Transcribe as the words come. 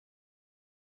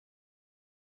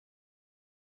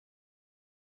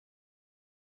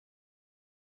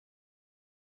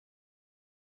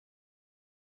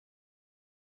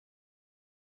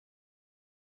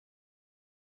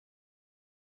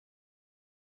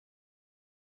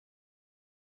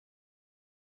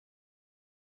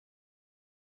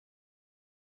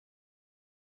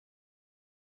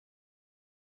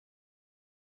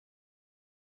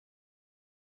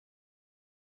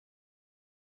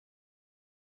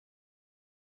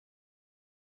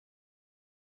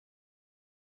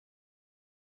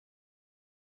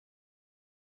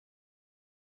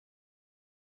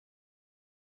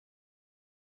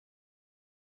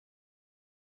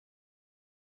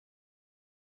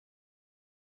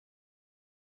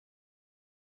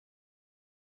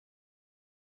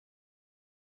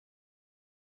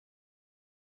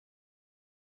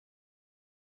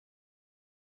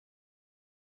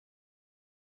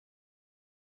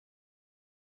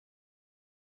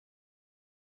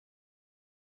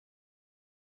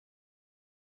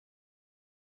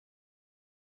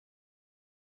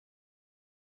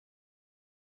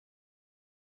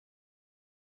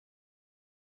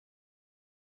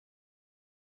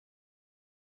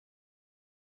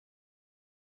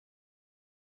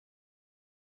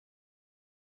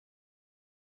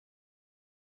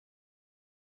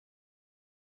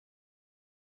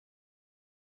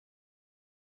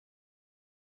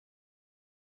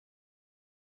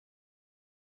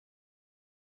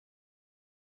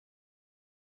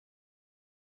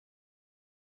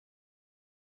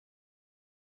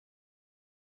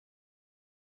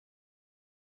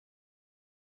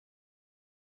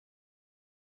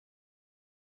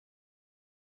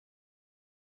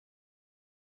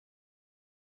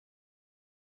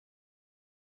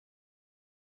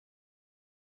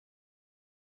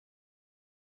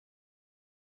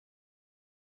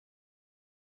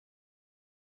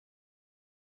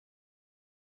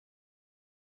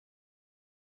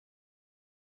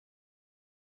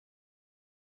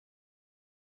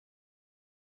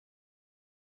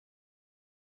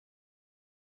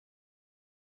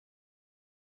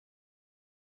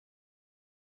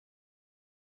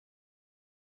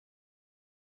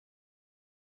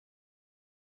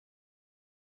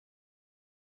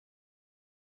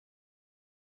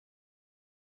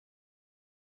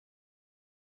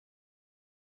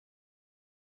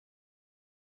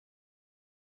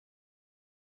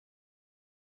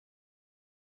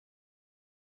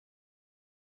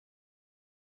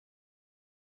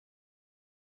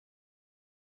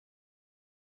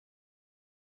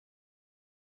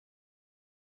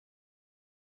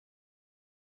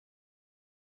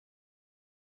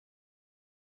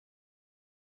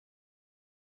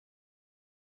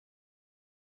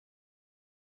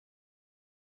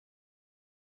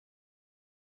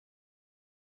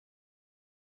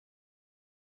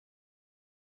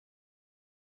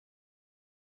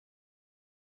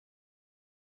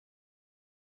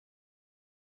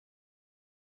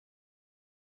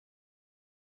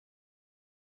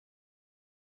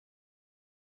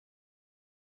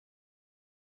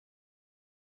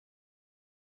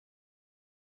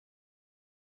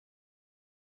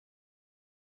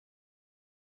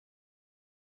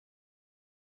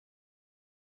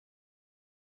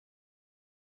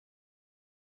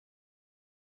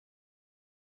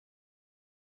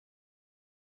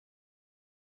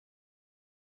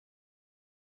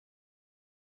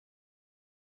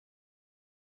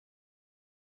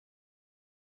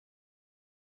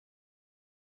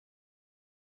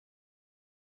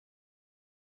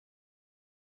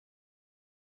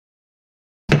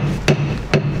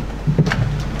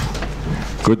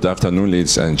Good afternoon,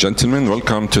 ladies and gentlemen.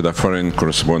 Welcome to the Foreign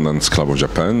Correspondents Club of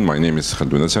Japan. My name is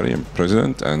Khaldoun Azari, I'm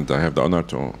president, and I have the honor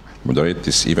to moderate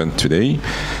this event today.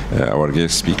 Our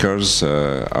guest speakers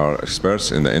are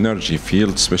experts in the energy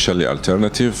field, especially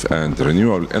alternative and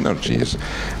renewable energies.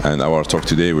 And our talk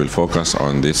today will focus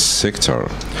on this sector.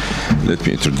 Let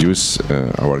me introduce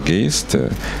our guest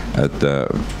at the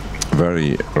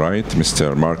very right,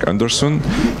 Mr. Mark Anderson.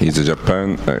 He's a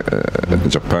Japan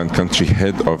country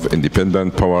head of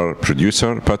independent power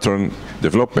producer Pattern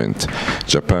Development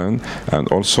Japan, and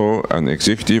also an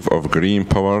executive of Green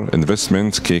Power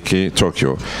Investments KK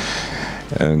Tokyo.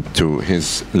 And to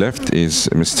his left is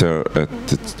Mr.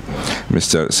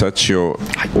 Sachio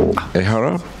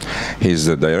Ehara. He's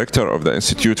the director of the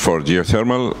Institute for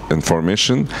Geothermal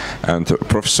Information and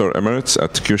Professor Emeritus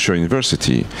at Kyushu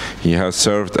University. He has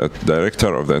served as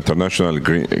director of the International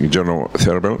Geothermal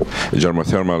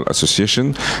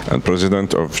Association and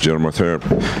president of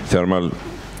Geothermal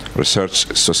Research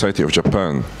Society of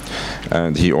Japan,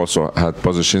 and he also had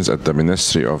positions at the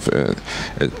Ministry of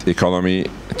Economy,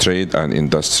 Trade and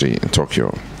Industry in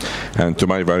Tokyo. And to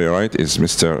my very right is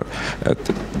Mr.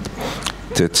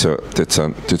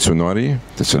 Tetsunari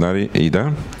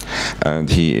Iida, and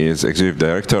he is executive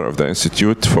director of the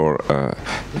Institute for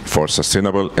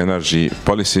Sustainable Energy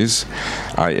Policies,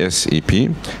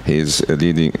 ISEP. He is a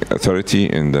leading authority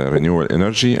in the renewable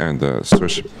energy and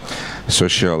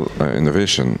social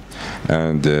innovation,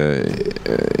 and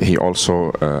he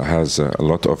also has a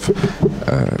lot of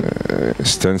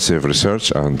extensive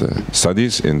research and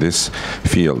studies in this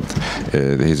field.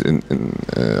 His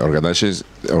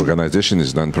organization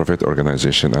is non-profit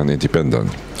organization and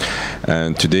independent.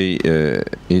 And today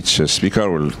each speaker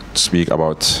will speak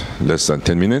about less than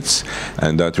 10 minutes,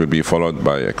 and that will be followed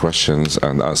by questions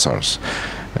and answers.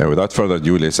 Without further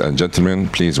ado, ladies and gentlemen,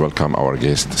 please welcome our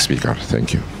guest speaker.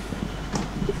 Thank you.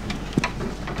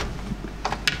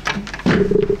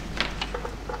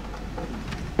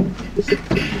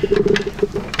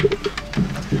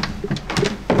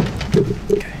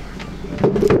 Okay.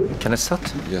 Can I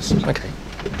start? Yes. Okay.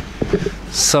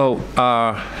 So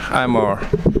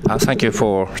thank you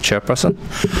for chairperson.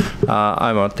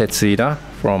 I'm Iida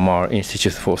from our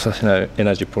Institute for Sustainable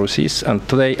Energy Policies, and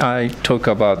today I talk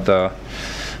about the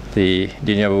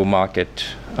renewable market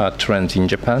trends in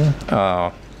Japan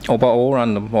overall,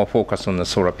 and more focus on the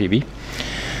solar PV.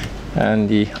 And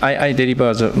I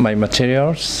deliver my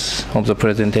materials of the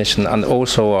presentation, and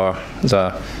also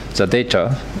the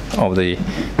data of the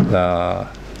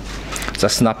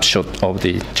snapshot of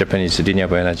the Japanese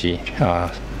renewable energy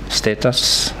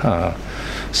status,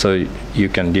 so you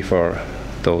can refer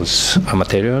those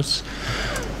materials.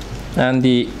 And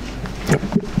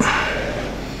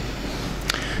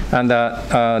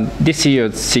this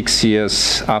year, 6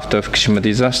 years after Fukushima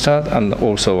disaster, and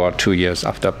also 2 years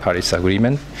after Paris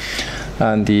Agreement.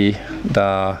 And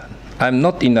I'm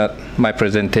not in my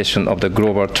presentation of the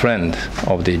global trend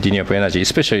of the renewable energy,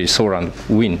 especially solar and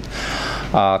wind.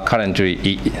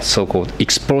 Currently, so-called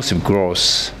explosive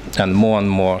growth, and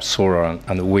more solar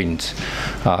and wind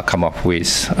come up with.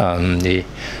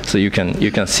 So you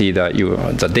can see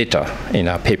the data in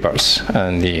our papers.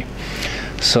 And the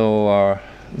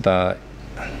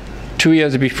 2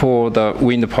 years before, the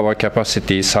wind power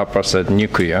capacity surpassed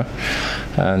nuclear,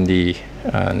 and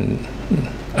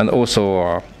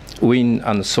also wind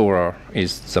and solar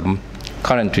is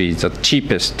currently the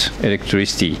cheapest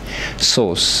electricity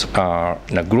source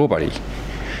globally,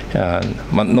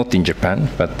 not in Japan,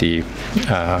 but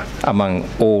among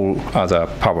all other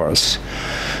powers.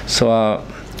 So,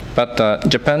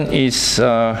 Japan is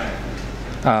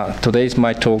today's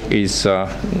my talk is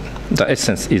the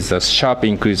essence is the sharp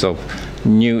increase of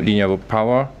new renewable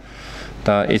power.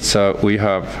 We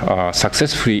have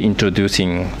successfully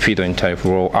introducing feed-in tariff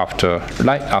law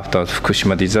right after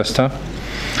Fukushima disaster.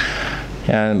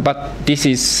 But the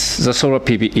solar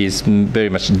PV is very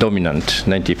much dominant,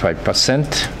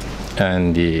 95%,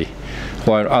 and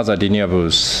while other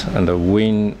renewables and the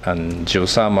wind and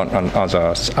geothermal and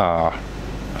others are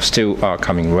still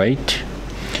coming late.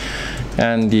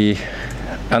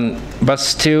 But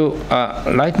still,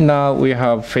 right now we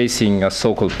are facing a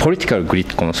so-called political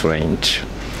grid constraint.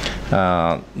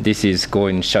 This is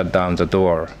going to shut down the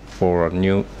door for a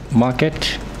new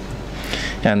market.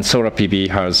 And solar PV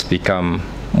has become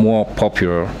more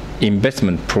popular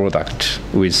investment product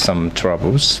with some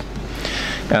troubles.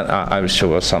 And I will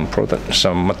show some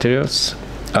materials.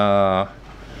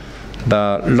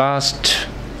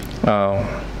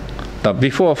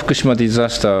 Before Fukushima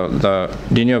disaster, the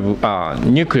renewable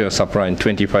nuclear supply in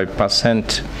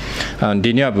 25%, and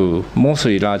renewable,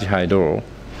 mostly large hydro,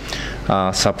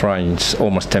 supplying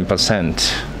almost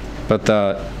 10%. But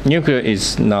nuclear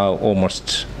is now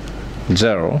almost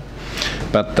zero.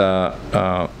 But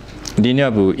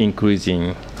renewable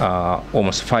increasing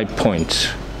almost 5 points.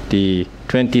 The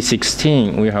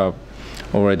 2016 we have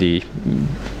already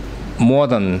more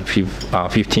than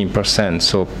 15%.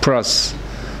 So plus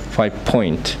 5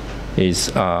 point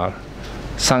is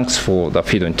thanks for the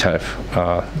feed-in tariff.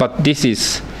 But this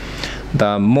is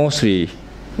the mostly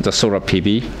the solar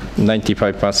PV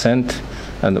 95%,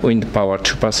 and wind power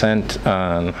 2%,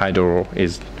 and hydro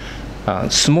is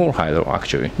small hydro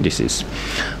actually. This is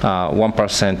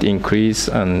 1% increase,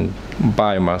 and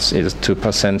biomass is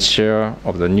 2% share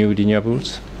of the new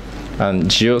renewables, and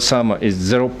geothermal is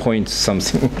 0 point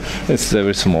something. It's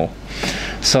very small.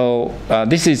 So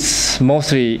this is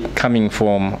mostly coming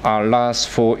from our last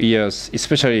 4 years,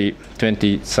 especially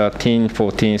 2013,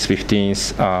 14, 15,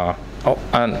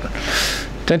 and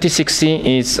 2016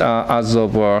 is as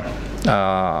of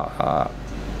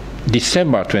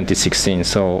December 2016.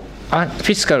 So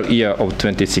fiscal year of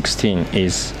 2016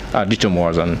 is a little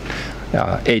more than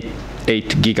 8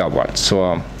 gigawatts.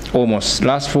 So almost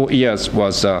last 4 years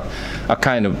was a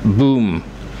kind of boom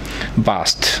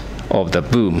bust of the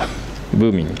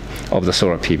booming of the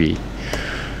solar PV,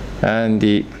 and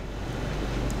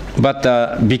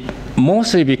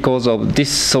mostly because of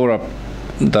this solar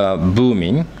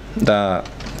booming,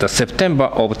 the September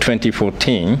of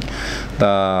 2014,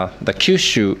 the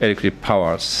Kyushu electric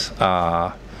powers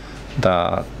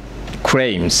the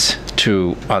claims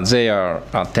to they are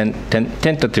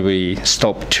tentatively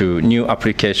stopped to new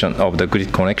application of the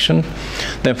grid connection.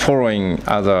 Then following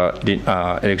other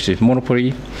electric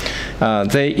monopoly,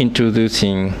 they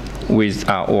introducing with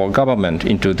or government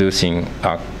introducing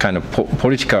a kind of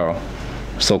political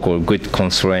so-called grid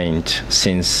constraint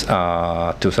since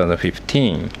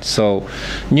 2015. So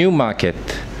new market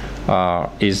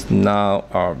is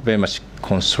now very much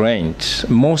constrained,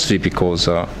 mostly because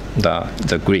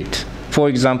the grid. For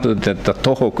example, the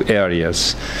Tohoku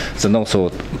areas, the north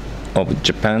of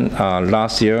Japan,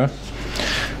 last year,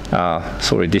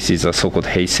 sorry, this is a so-called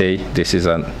Heisei. This is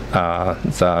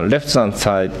the left-hand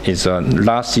side is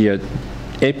last year,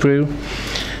 April,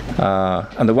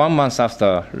 and 1 month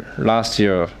after last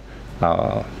year,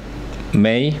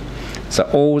 May,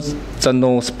 all the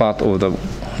north part of the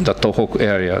Tohoku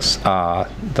areas are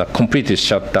completely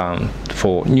shut down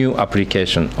for new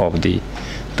application of the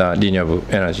renewable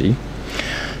energy.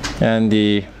 And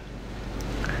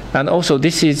also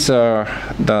this is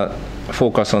the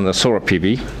focus on the solar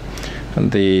PV.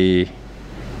 And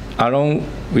along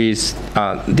with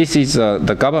this is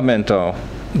the government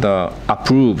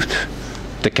approved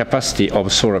the capacity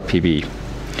of solar PV.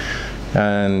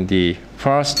 And the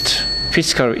first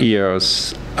fiscal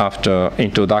years after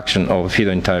introduction of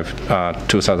feed-in tariff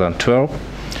 2012,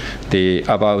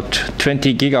 about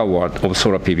 20 gigawatt of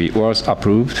solar PV was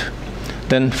approved.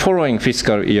 Then following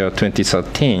fiscal year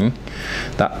 2013,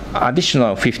 the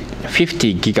additional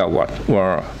 50 gigawatt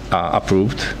were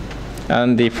approved,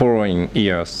 and the following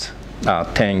years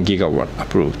 10 gigawatt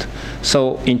approved.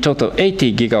 So in total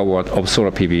 80 gigawatt of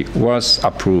solar PV was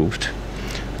approved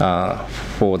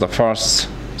for the first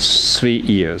 3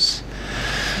 years.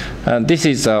 And this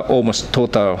is almost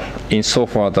total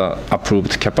insofar the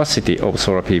approved capacity of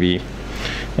solar PV.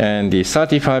 And the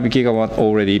 35 gigawatt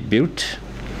already built,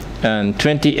 and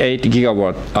 28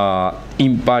 gigawatt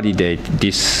invalidate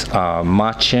this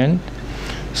March end.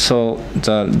 So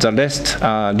the rest,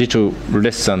 little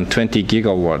less than 20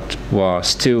 gigawatt were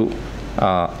still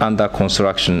under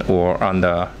construction or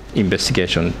under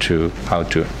investigation to how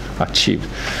to achieve.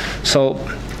 So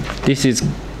this is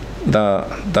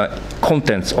the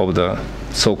contents of the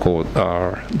so-called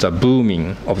the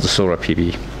booming of the solar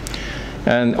PV.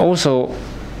 And also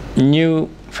new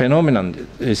phenomenon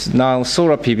is now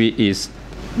solar PV is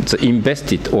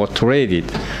invested or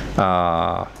traded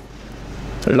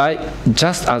like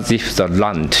just as if the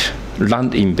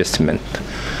land investment,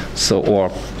 so or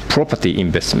property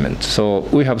investment. So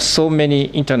we have so many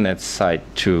internet sites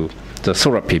to the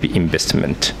solar PV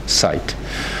investment site.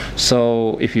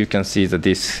 So if you can see that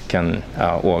this can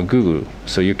or Google,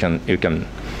 so you can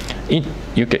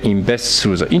invest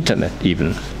through the internet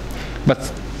even,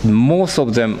 but most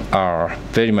of them are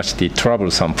very much the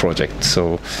troublesome project.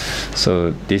 So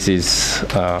this is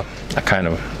a kind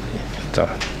of the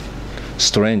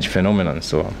strange phenomenon.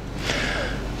 So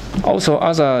also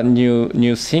other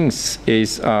new things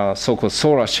is so-called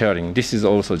solar sharing. This is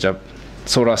also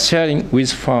solar sharing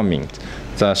with farming.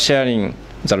 The sharing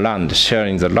the land,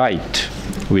 sharing the light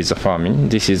with the farming.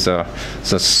 This is the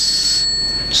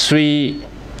 3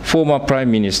 former Prime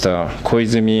Minister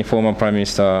Koizumi, former Prime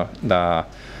Minister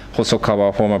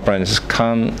Hosokawa, former Prime Minister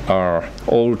Kan are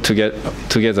all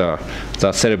together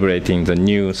celebrating the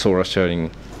new solar sharing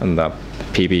and the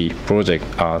PV project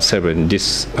celebrating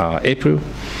this April.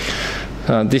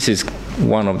 This is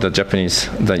one of the Japanese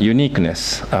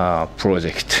uniqueness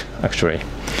project actually,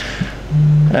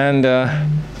 and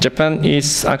Japan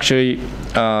is actually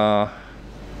the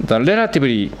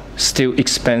relatively still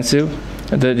expensive.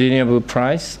 The renewable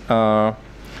price, the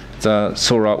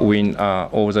solar, wind,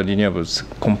 all the renewables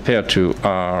compared to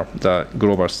the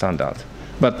global standard.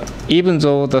 But even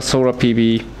though the solar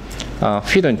PV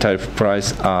feed-in tariff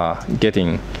price are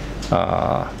getting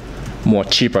more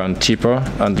cheaper and cheaper,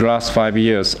 and the last 5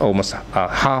 years almost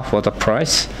half of the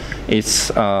price, it's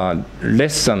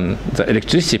less than the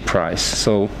electricity price.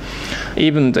 So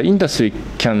even the industry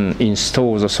can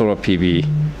install the solar PV,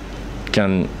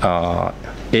 can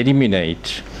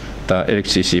eliminate the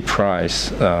electricity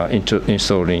price into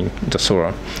installing the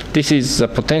solar. This is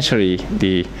potentially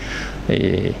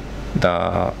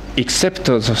except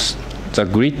the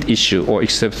grid issue or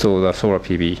except the solar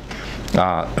PV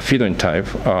feed-in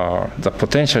tariff, the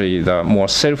potentially the more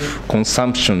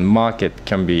self-consumption market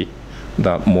can be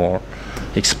the more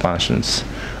expansions.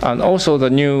 And also the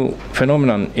new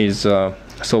phenomenon is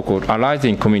so-called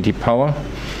arising community power.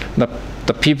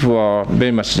 The people are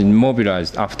very much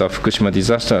mobilized after Fukushima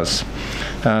disasters,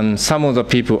 and some of the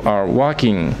people are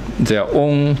working their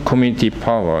own community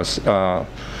powers.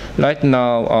 Right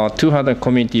now, 200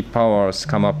 community powers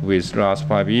come up with last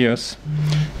 5 years,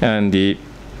 and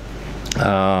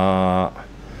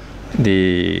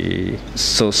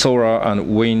so solar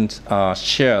and wind are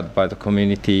shared by the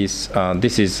communities.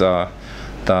 This is the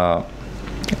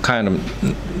kind of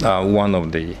one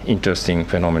of the interesting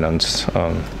phenomena.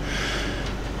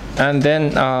 And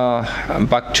then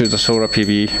back to the solar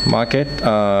PV market.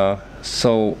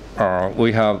 So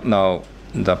we have now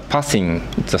the passing,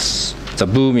 the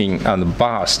booming and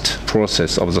burst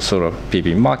process of the solar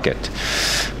PV market.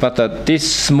 But this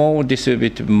small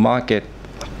distributed market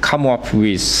come up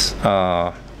with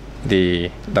the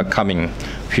coming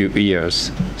few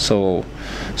years. So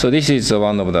this is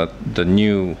one of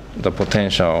the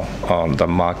potential the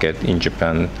market in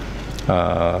Japan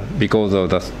because of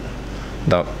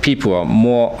the people are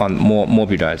more and more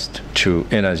mobilized to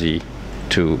energy,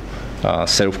 to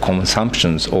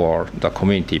self-consumptions or the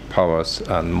community powers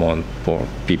and more for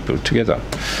people together.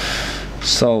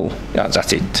 So yeah,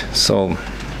 that's it. So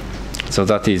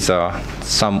that is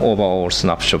some overall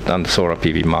snapshot on the solar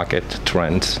PV market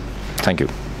trends. Thank you.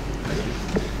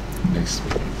 Thanks.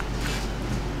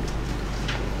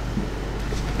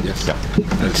 Yes. Yeah.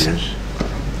 Yes.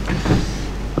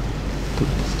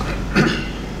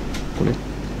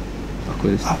 こ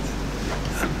れです。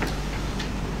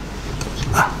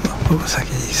僕先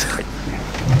にいいですか。い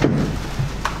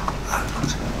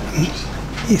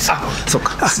いですか。そう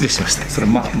か。失礼しました。それ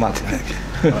待ってない。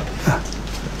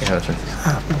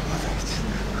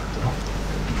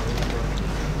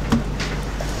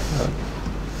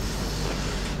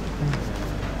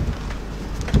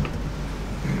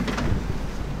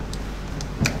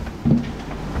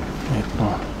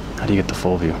How do you get the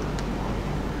full view?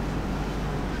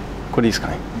 これいいですか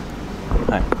ね。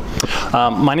はい。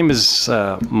My name is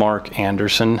Mark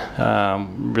Anderson.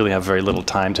 Really have very little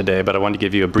time today, but I wanted to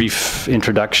give you a brief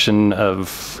introduction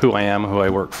of who I am, who I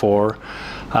work for.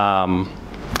 I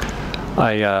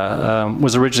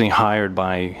was originally hired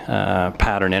by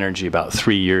Pattern Energy about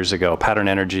 3 years ago. Pattern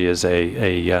Energy is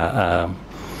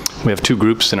we have two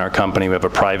groups in our company. We have a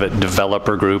private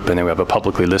developer group, and then we have a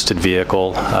publicly listed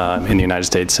vehicle in the United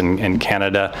States and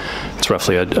Canada. It's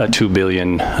roughly a $2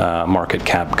 billion market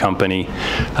cap company.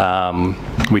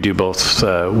 We do both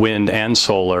wind and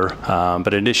solar,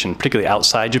 but in addition, particularly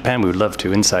outside Japan, we would love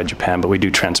to inside Japan, but we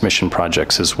do transmission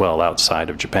projects as well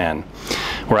outside of Japan.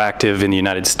 We're active in the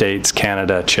United States,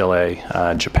 Canada, Chile,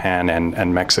 Japan,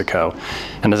 and Mexico.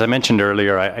 And as I mentioned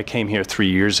earlier, I came here 3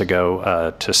 years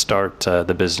ago to start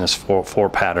the business for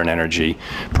Pattern Energy.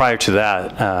 Prior to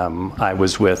that, I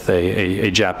was with a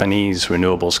Japanese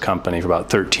renewables company for about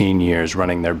 13 years,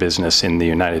 running their business in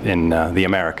the the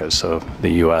Americas, so the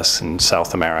U.S. and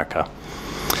South America.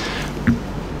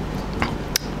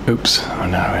 Oops! Oh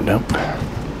no, I don't.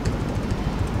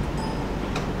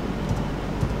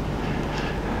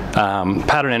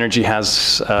 Pattern Energy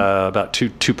has about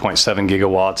 2.7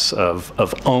 gigawatts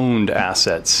of owned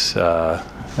assets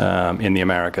in the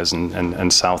Americas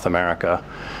and South America.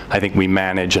 I think we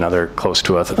manage another close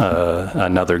to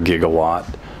another gigawatt.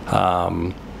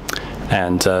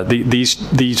 And these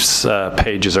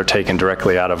pages are taken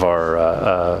directly out of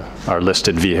our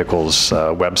listed vehicles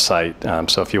website.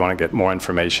 So if you want to get more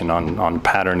information on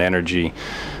Pattern Energy,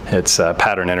 it's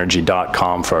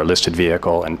patternenergy.com for our listed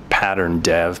vehicle, and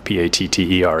patterndev,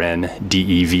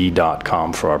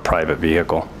 PATTERNDEV.com for our private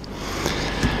vehicle.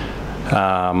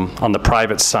 On the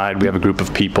private side, we have a group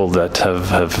of people that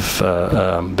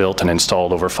have built and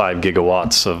installed over 5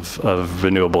 gigawatts of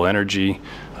renewable energy.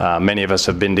 Many of us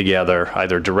have been together,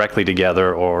 either directly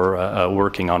together or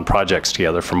working on projects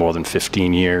together for more than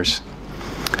 15 years.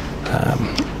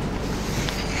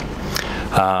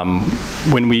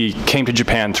 When we came to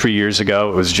Japan 3 years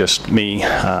ago, it was just me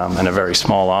in a very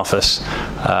small office.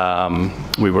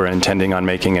 We were intending on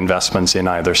making investments in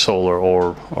either solar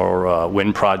or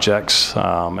wind projects,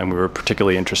 and we were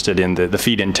particularly interested in the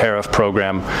feed-in tariff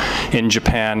program in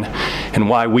Japan. And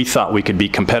why we thought we could be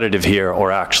competitive here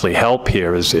or actually help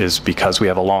here is because we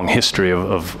have a long history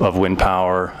of wind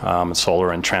power,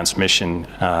 solar, and transmission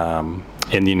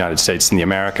in the United States and the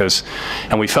Americas.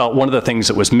 And we felt one of the things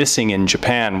that was missing in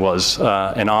Japan was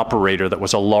an operator that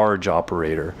was a large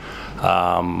operator.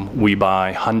 We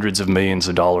buy hundreds of millions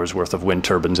of dollars worth of wind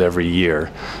turbines every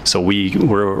year. So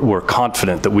we're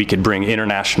confident that we could bring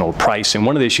international pricing.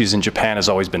 One of the issues in Japan has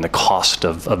always been the cost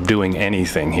of doing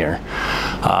anything here.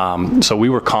 So we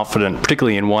were confident,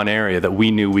 particularly in one area, that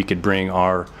we knew we could bring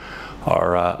our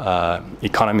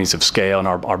economies of scale and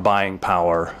our buying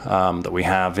power that we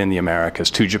have in the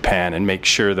Americas to Japan, and make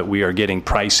sure that we are getting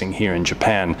pricing here in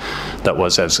Japan that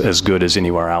was as good as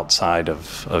anywhere outside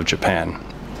of Japan.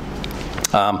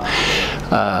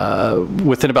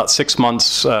 Within about 6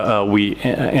 months, we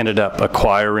ended up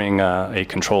acquiring a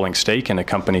controlling stake in a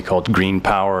company called Green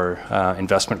Power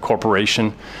Investment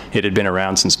Corporation. It had been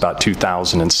around since about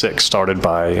 2006, started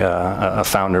by a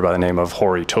founder by the name of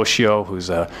Hori Toshio, who's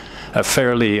a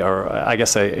fairly, or I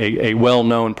guess a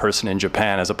well-known person in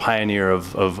Japan as a pioneer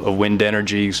of wind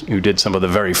energy, who did some of the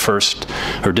very first,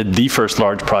 or did the first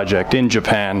large project in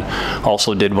Japan,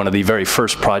 also did one of the very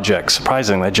first projects,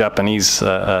 surprisingly, a Japanese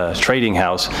trading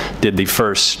house did the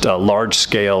first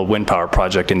large-scale wind power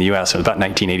project in the US. It was about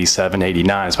 1987,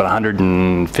 89. It's about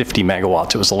 150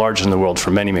 megawatts. It was the largest in the world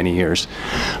for many, many years.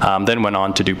 Then went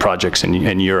on to do projects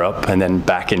in Europe, and then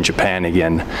back in Japan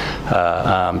again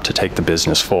to take the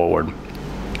business forward.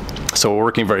 So we're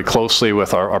working very closely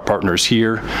with our partners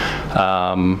here,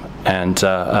 and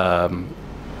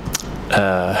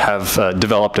have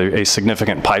developed a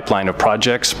significant pipeline of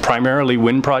projects, primarily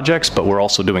wind projects, but we're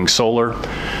also doing solar.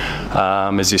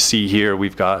 As you see here,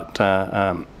 we've got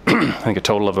I think a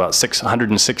total of about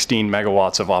 616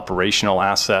 megawatts of operational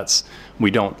assets.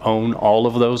 We don't own all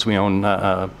of those. We own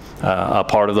a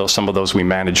part of those. Some of those we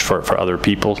manage for other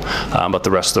people, but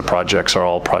the rest of the projects are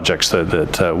all projects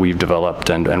that we've developed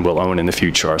and will own in the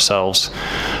future ourselves.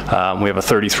 We have a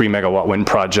 33 megawatt wind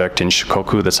project in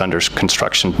Shikoku that's under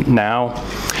construction now.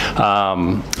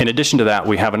 In addition to that,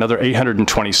 we have another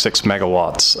 826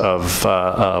 megawatts of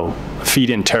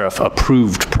feed-in tariff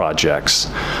approved projects.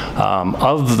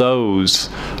 Of those,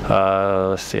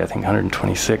 let's see, I think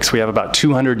 126, we have about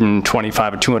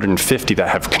 225 or 250 that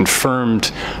have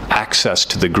confirmed access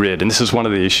to the grid. And this is one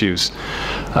of the issues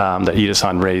that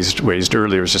Iida-san raised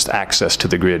earlier, is just access to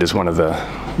the grid is one of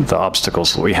the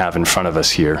obstacles that we have in front of us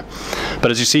here.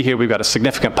 But as you see here, we've got a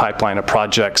significant pipeline of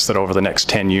projects that over the next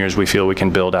 10 years we feel we can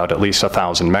build out at least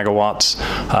 1,000 megawatts,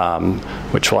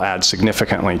 which will add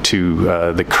significantly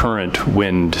to the current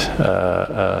wind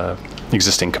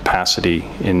existing capacity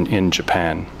in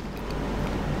Japan.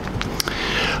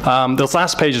 This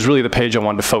last page is really the page I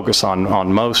wanted to focus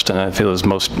on most, and I feel is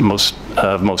most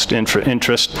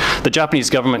interest. The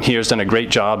Japanese government here has done a great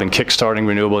job in kickstarting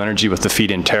renewable energy with the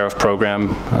feed-in tariff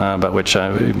program, about which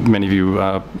many of you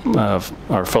are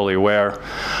fully aware.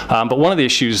 But one of the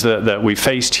issues that we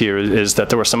faced here is that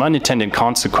there were some unintended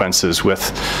consequences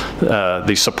with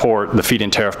the support, the feed-in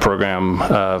tariff program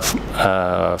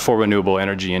for renewable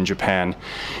energy in Japan,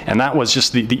 and that was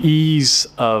just the ease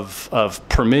of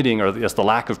permitting, or the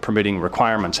lack of permitting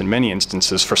requirements in many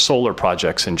instances for solar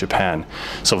projects in Japan.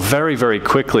 So very, very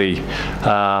quickly,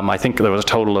 I think there was a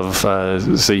total of,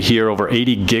 here, over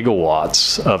 80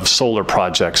 gigawatts of solar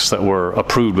projects that were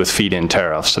approved with feed-in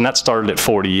tariffs. And that started at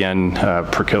 40 yen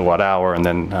per kilowatt hour, and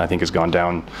then I think has gone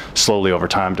down slowly over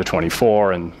time to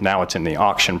 24, and now it's in the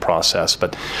auction process.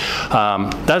 But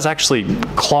that has actually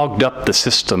clogged up the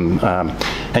system.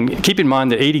 And keep in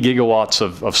mind that 80 gigawatts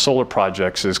of solar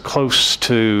projects is close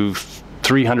to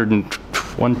 300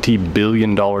 $20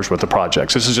 billion worth of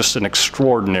projects. This is just an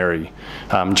extraordinary,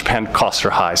 Japan costs are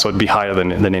high, so it'd be higher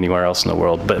than anywhere else in the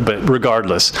world. But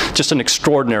regardless, just an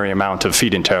extraordinary amount of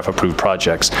feed-in tariff approved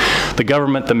projects. The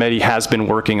government, the METI, has been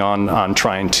working on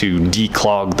trying to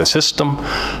declog the system,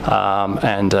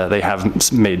 and they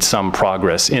have made some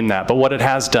progress in that. But what it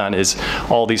has done is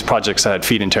all these projects that had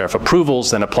feed-in tariff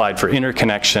approvals then applied for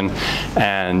interconnection,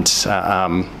 and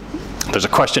there's a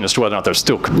question as to whether or not there's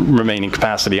still remaining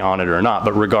capacity on it or not,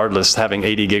 but regardless, having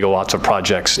 80 gigawatts of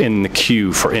projects in the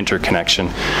queue for interconnection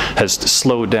has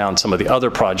slowed down some of the other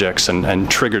projects and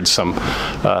triggered some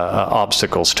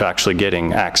obstacles to actually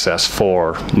getting access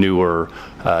for newer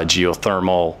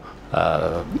geothermal,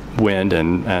 wind,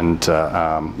 and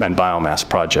biomass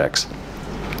projects.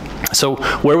 So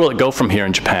where will it go from here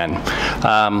in Japan?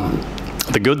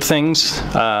 The good things,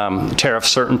 tariff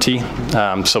certainty.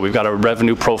 So we've got a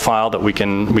revenue profile that we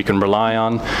can rely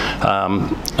on.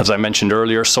 As I mentioned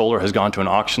earlier, solar has gone to an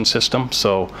auction system,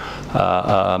 so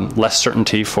less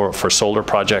certainty for solar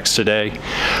projects today.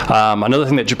 Another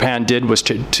thing that Japan did was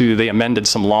they amended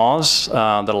some laws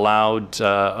that allowed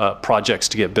projects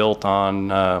to get built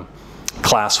on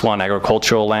Class 1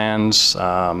 agricultural lands,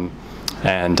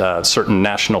 and certain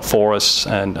national forests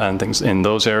and things in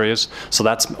those areas. So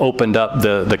that's opened up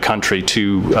the country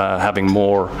to having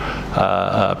more,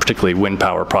 particularly wind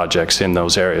power projects in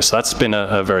those areas. So that's been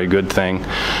a very good thing.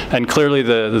 And clearly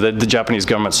the Japanese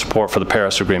government's support for the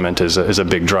Paris Agreement is a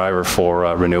big driver for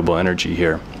renewable energy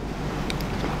here.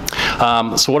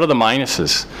 So what are the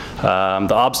minuses,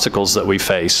 the obstacles that we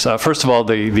face? First of all,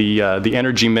 the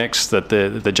energy mix that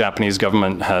the Japanese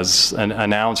government has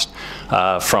announced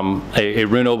from a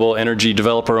renewable energy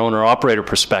developer, owner, operator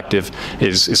perspective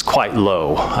is quite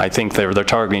low. I think they're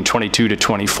targeting 22 to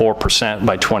 24%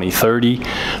 by 2030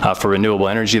 for renewable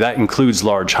energy. That includes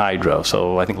large hydro.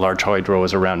 So I think large hydro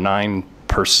is around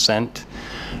 9%.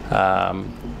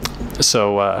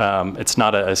 So it's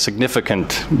not a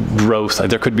significant growth.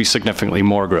 There could be significantly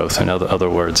more growth, in other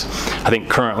words. I think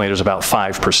currently there's about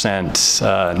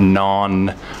 5%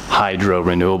 non-hydro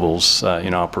renewables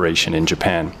in operation in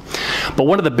Japan. But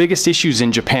one of the biggest issues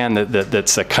in Japan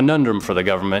that's a conundrum for the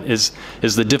government is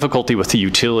the difficulty with the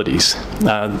utilities.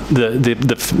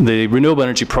 The renewable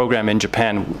energy program in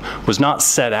Japan was not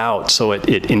set out so it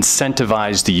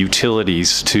incentivized the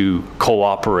utilities to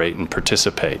cooperate and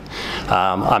participate.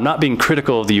 I'm not being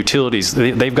critical of the utilities.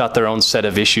 They've got their own set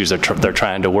of issues they're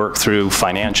trying to work through,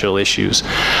 financial issues.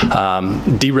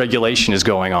 Deregulation is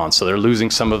going on, so they're losing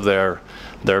some of their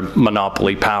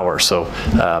monopoly power. So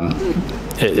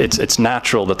it's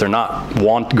natural that they're not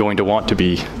going to want to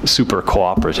be super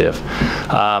cooperative.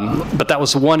 But that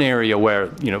was one area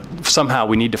where, somehow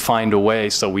we need to find a way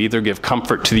so we either give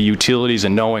comfort to the utilities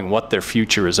in knowing what their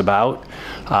future is about,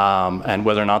 and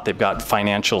whether or not they've got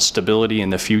financial stability in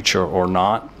the future or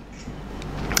not.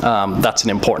 That's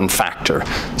an important factor.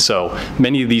 So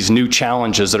many of these new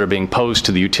challenges that are being posed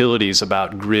to the utilities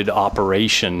about grid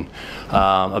operation,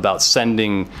 about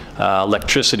sending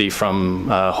electricity from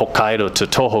Hokkaido to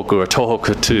Tohoku or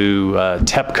Tohoku to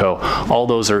TEPCO, all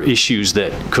those are issues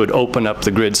that could open up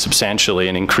the grid substantially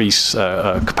and increase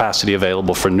capacity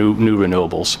available for new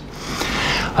renewables.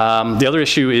 The other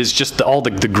issue is just all the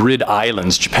grid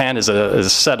islands. Japan is a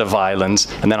set of islands,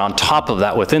 and then on top of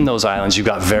that, within those islands, you've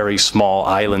got very small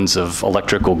islands of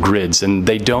electrical grids, and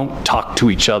they don't talk to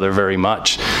each other very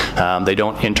much. They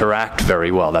don't interact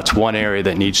very well. That's one area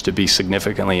that needs to be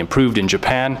significantly improved in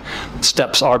Japan.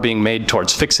 Steps are being made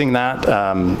towards fixing that.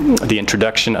 The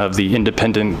introduction of the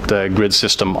independent grid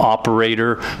system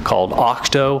operator called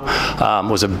OCTO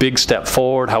was a big step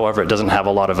forward. However, it doesn't have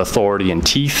a lot of authority and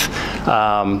teeth.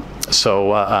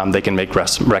 So they can make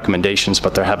recommendations,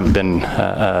 but there haven't been,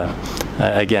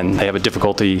 again, they have a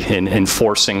difficulty in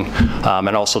enforcing,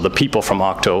 and also the people from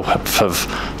OCTO have,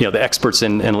 the experts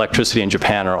in electricity in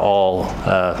Japan are all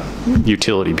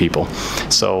utility people.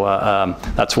 So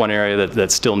that's one area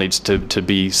that still needs to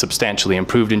be substantially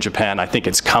improved in Japan. I think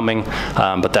it's coming,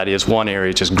 but that is one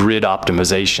area, just grid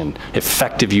optimization,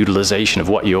 effective utilization of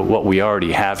what we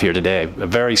already have here today. A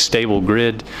very stable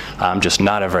grid, just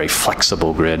not a very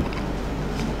flexible grid.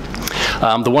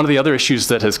 One of the other issues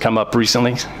that has come up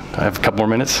recently, I have a couple more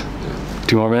minutes,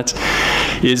 2 more minutes,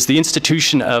 is the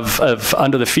institution of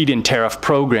under the feed-in tariff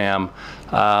program.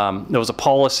 There was a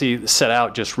policy set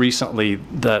out just recently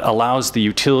that allows the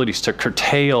utilities to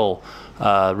curtail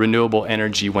renewable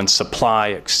energy when supply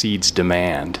exceeds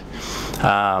demand.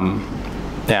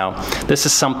 Now, this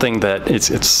is something that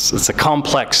it's a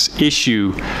complex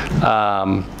issue,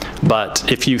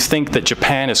 But if you think that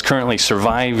Japan is currently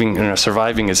surviving,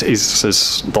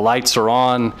 is the lights are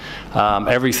on,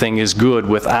 everything is good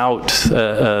without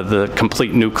the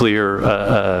complete nuclear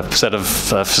set of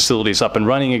facilities up and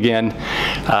running again,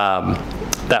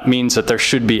 that means that there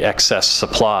should be excess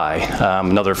supply,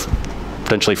 another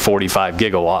potentially 45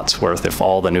 gigawatts worth if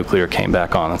all the nuclear came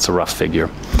back on. That's a rough figure.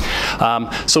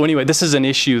 So anyway, this is an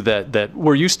issue that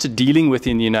we're used to dealing with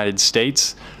in the United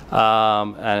States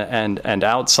and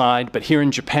outside, but here in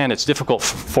Japan it's difficult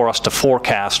for us to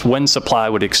forecast when supply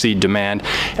would exceed demand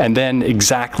and then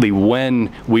exactly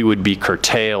when we would be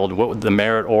curtailed, what would the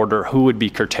merit order, who would be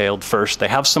curtailed first. They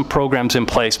have some programs in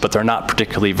place, but they're not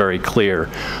particularly very clear.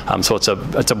 So it's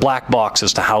a black box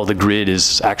as to how the grid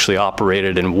is actually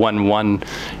operated and when one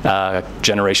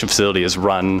generation facility is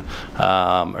run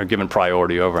or given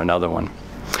priority over another one.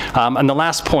 And the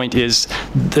last point is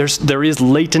there is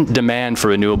latent demand for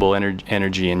renewable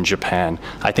energy in Japan.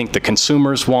 I think the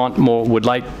consumers want more, would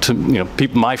like to,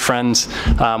 people, my friends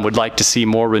would like to see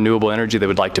more renewable energy. They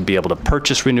would like to be able to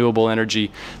purchase renewable energy.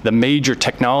 The major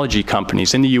technology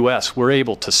companies in the US were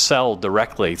able to sell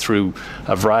directly through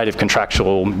a variety of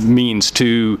contractual means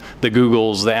to the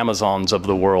Googles, the Amazons of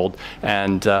the world.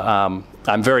 And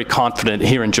I'm very confident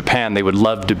here in Japan they would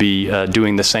love to be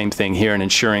doing the same thing here and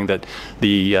ensuring that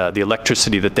the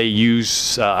electricity that they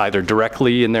use either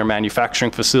directly in their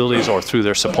manufacturing facilities or through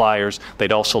their suppliers,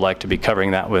 they'd also like to be covering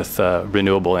that with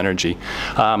renewable energy.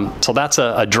 So that's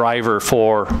a driver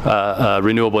for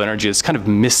renewable energy. It's kind of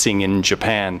missing in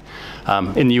Japan.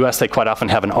 In the US, they quite often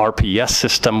have an RPS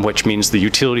system, which means the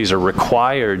utilities are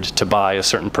required to buy a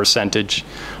certain percentage.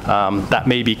 That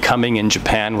may be coming in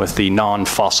Japan with the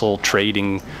non-fossil trading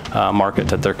market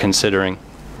that they're considering.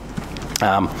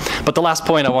 But the last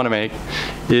point I want to make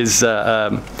is,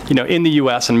 in the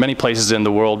US and many places in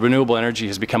the world, renewable energy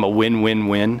has become a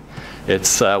win-win-win.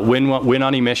 It's win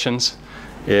on emissions,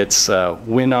 it's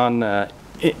win on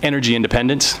energy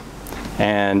independence,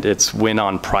 and it's win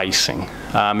on pricing.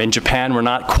 In Japan, we're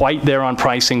not quite there on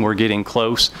pricing, we're getting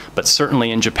close, but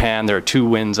certainly in Japan there are 2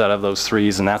 wins out of those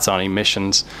 3s, and that's on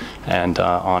emissions and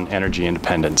on energy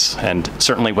independence. And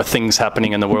certainly with things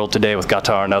happening in the world today with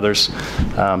Qatar and others,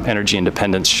 energy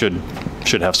independence should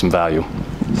have some value.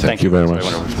 Thank you very much.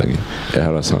 Thank you.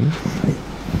 Ehara-san.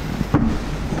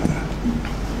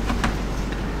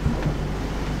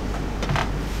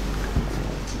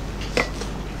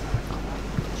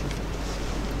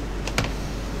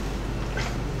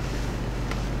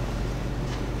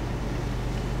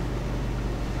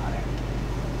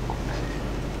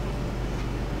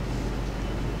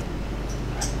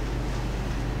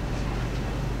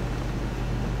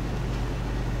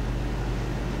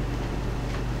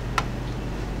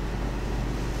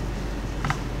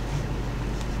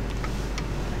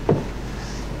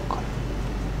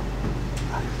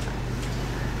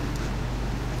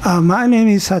 My name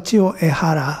is Sachio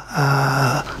Ehara.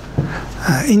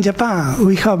 In Japan,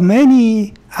 we have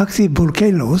many active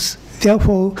volcanoes.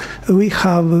 Therefore, we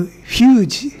have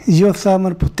huge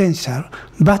geothermal potential,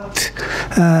 but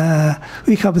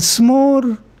we have a small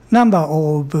number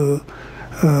of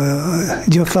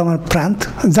geothermal plants.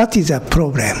 That is a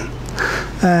problem.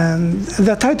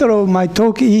 The title of my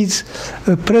talk is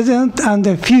Present and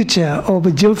the Future of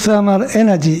Geothermal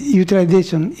Energy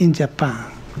Utilization in Japan.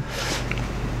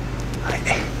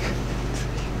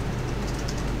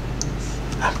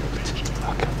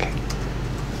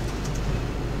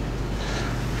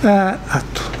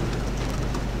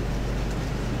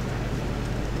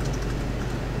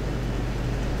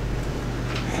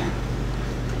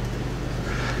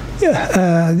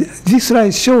 This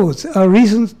slide shows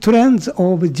recent trends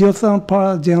of geothermal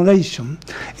power generation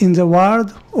in the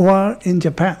world or in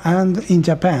Japan and in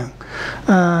Japan.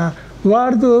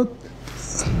 World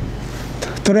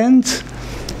trends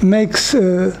makes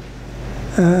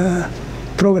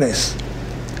progress,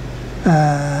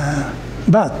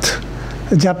 but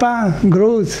Japan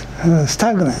grows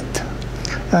stagnant.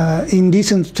 In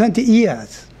recent 20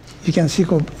 years, you can see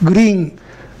green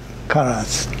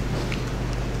colors.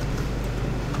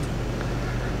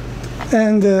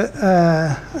 And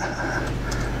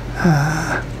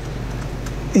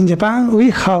in Japan, we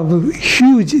have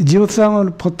huge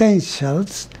geothermal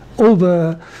potentials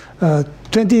over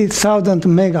 20,000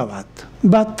 megawatt,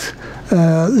 but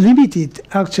limited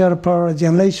actual power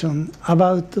generation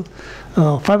about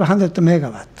 500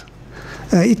 megawatt.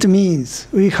 It means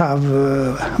we have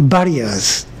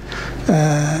barriers.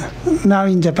 Now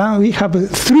in Japan, we have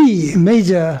 3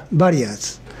 major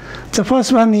barriers. The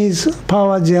first one is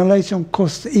power generation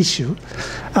cost issue.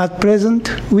 At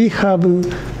present, we have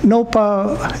no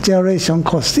power generation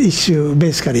cost issue,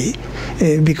 basically,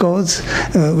 because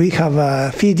we have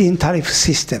a feed-in tariff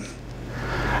system.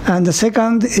 And the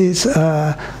second is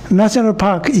national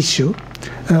park issue.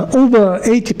 Over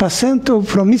 80% of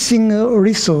promising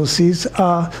resources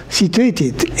are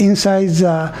situated inside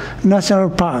the national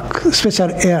park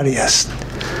special areas.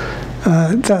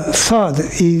 The third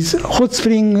is hot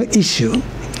spring issue.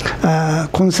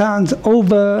 Concerns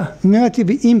over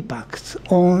negative impacts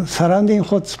on surrounding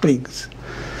hot springs.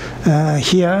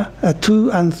 Here,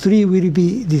 2 and 3 will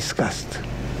be discussed.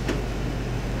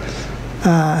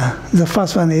 The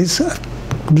first one is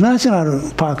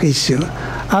national park issue.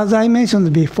 As I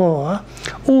mentioned before,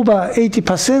 over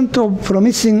 80% of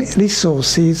promising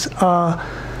resources are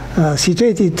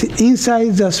situated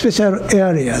inside the special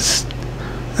areas.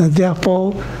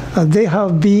 Therefore, they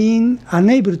have been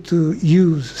unable to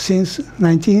use since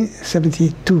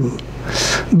 1972.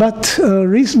 But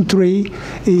recently,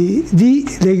 the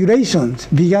regulations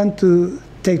began to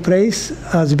take place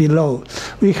as below.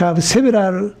 We have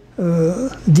several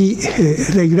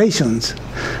regulations.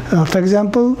 For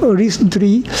example,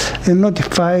 recently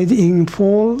notified in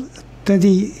fall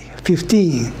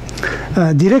 2015,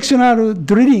 directional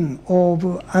drilling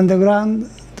of underground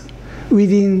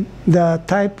within the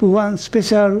Type 1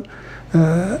 special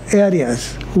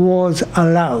areas was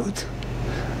allowed.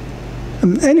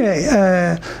 Anyway,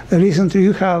 recently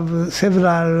you have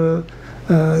several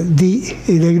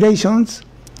regulations,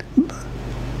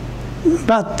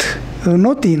 but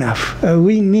not enough.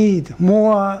 We need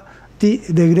more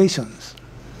regulations.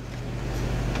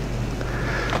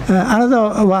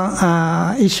 Another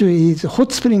one issue is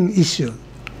hot spring issue.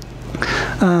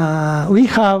 We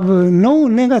have no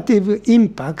negative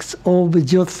impacts of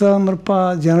geothermal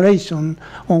power generation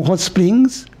on hot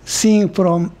springs seen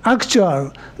from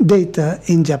actual data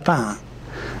in Japan.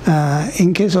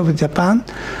 In case of Japan,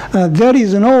 there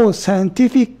is no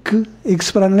scientific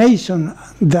explanation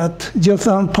that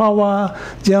geothermal power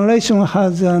generation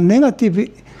has a negative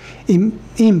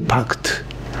impact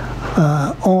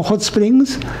on hot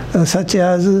springs, such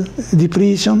as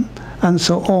depletion and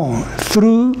so on,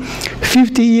 through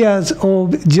 50 years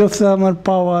of geothermal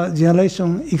power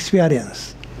generation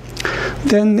experience.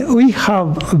 Then we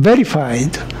have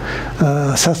verified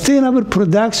sustainable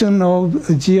production of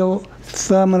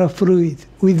geothermal fluid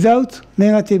without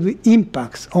negative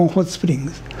impacts on hot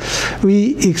springs.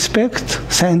 We expect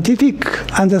scientific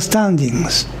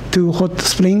understandings to hot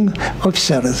spring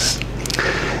officials.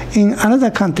 In other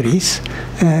countries,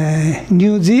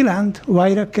 New Zealand,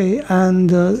 Wairake, and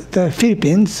the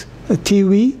Philippines,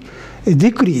 Tiwi,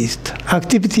 decreased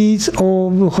activities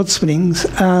of hot springs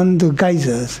and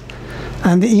geysers.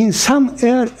 And in some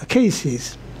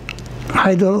cases,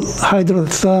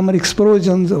 hydrothermal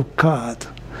explosions occurred.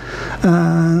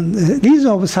 These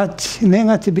of such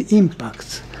negative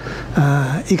impacts,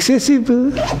 excessive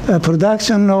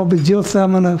production of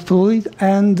geothermal fluid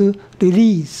and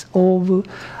release of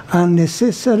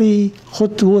unnecessary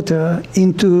hot water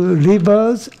into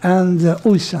rivers and the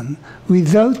ocean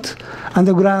without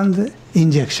underground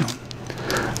injection.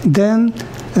 Then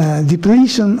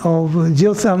depletion of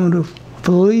geothermal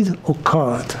fluid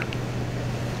occurred.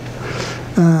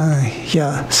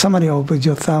 Here, summary of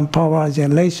geothermal power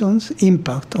generation's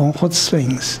impact on hot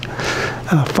springs.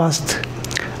 First,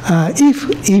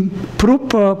 if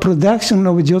improper production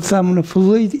of geothermal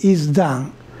fluid is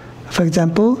done, for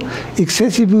example,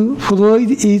 excessive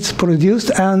fluid is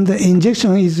produced and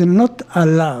injection is not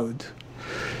allowed,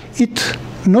 it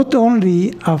not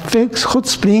only affects hot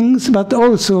springs but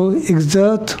also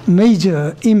exerts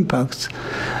major impacts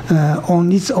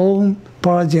on its own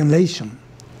power generation.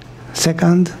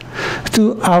 Second,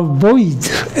 to avoid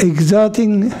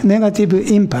exerting negative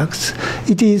impacts,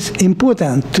 it is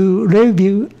important to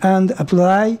review and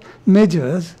apply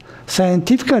measures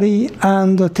scientifically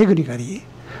and technically.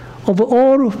 Of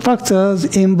all factors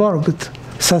involved,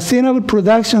 sustainable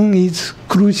production is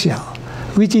crucial,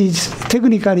 which is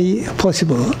technically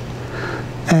possible.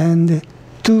 And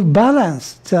to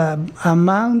balance the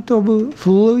amount of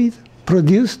fluid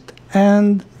produced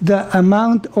and the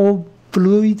amount of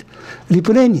fluid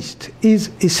replenished is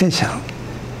essential.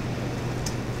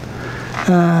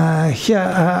 Here,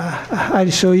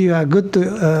 I'll show you a good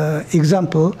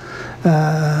example.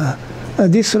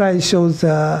 This slide shows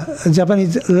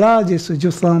Japanese largest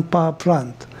geothermal power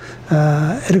plant.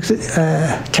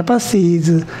 Capacity is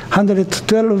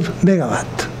 112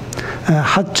 megawatt.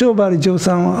 Hachobar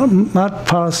geothermal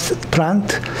power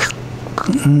plant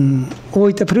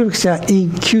Oita Prefecture in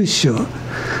Kyushu.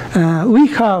 We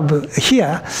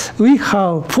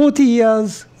have 40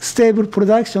 years stable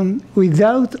production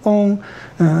without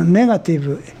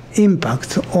negative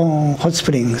impact on hot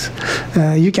springs.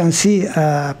 You can see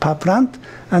power plant,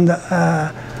 and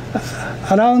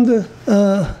around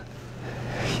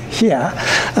here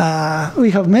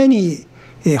we have many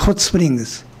hot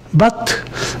springs, but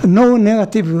no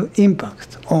negative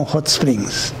impact on hot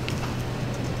springs.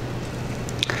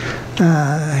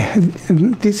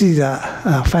 This is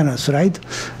a final slide.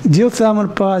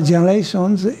 Geothermal power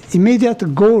generation's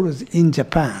immediate goals in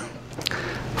Japan.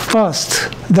 First,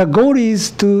 the goal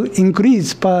is to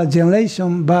increase power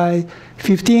generation by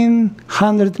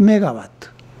 1,500 megawatt,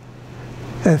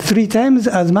 3 times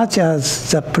as much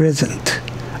as the present,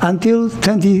 until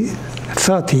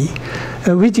 2030,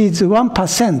 which is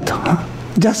 1%,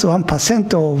 just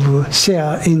 1% of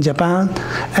share in Japan,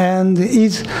 and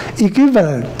is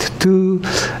equivalent to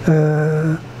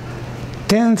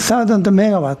 10,000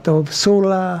 megawatt of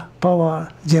solar power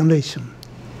generation.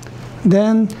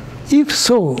 Then, if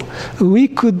so, we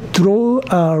could draw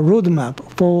a roadmap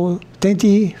for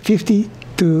 2050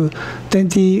 to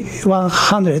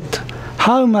 2100.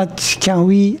 How much can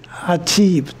we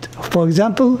achieve? For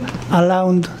example,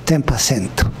 around 10%.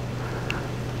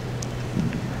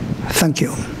 Thank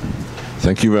you.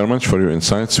 Thank you very much for your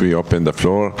insights. We open the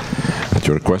floor at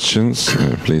your questions.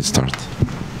 Please start.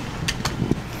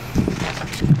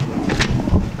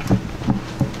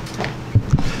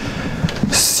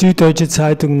 Süddeutsche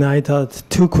Zeitung Neidhardt.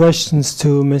 2 questions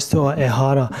to Mr.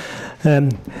 Ehara.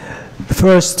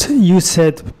 First, you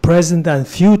said present and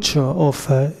future of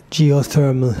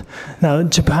geothermal. Now,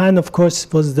 Japan, of course,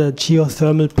 was the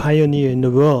geothermal pioneer in the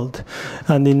world.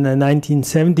 And in the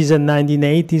 1970s and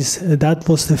 1980s, that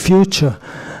was the future.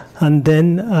 And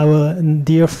then our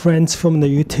dear friends from the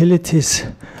utilities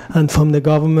and from the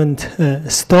government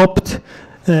stopped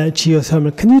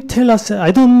geothermal. Can you tell us,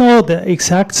 I don't know the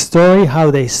exact story,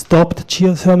 how they stopped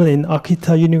geothermal in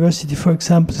Akita University, for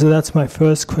example, so that's my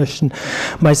first question.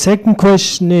 My second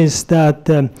question is that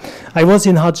I was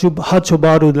in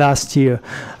Hachobaru last year,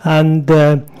 and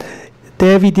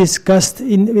there we discussed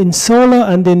in solar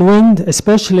and in wind,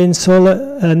 especially in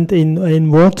solar and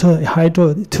in water,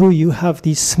 hydro too, you have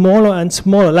these smaller and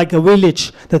smaller, like a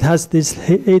village that has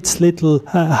its little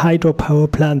hydropower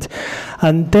plant.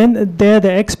 And then there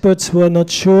the experts were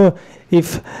not sure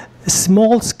if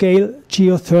small-scale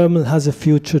geothermal has a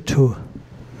future too.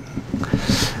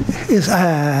 Yes,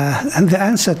 and the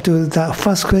answer to the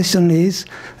first question is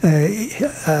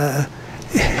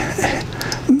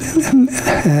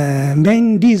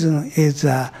main reason is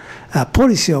a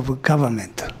policy of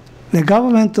government. The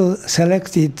government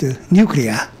selected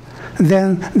nuclear,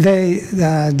 then they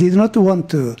did not want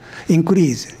to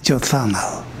increase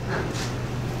geothermal.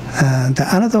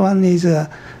 Another one is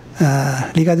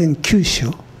regarding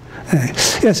Kyushu.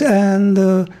 Yes, and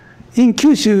in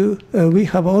Kyushu we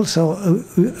have also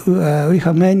we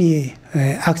have many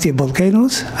active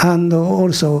volcanoes and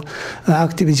also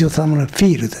active geothermal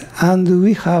field, and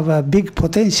we have a big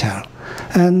potential.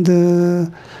 And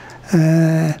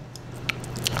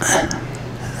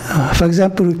for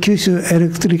example, Kyushu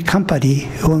Electric Company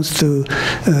wants to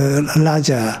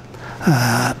larger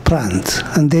plants,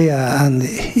 and they are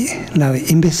now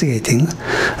investigating.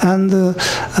 And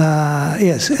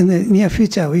yes, in the near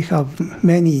future we have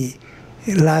many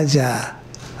larger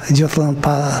geothermal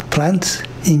power plants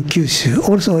in Kyushu,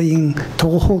 also in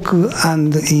Tohoku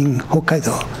and in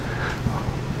Hokkaido.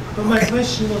 But my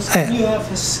question was, can you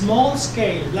have a small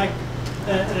scale, like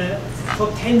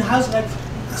for 10 houses, like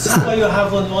somewhere you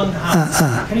have on one house?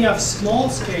 Can you have small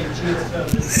scale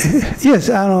geothermal? Yes,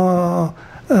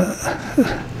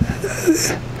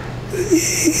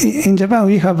 in Japan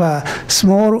we have a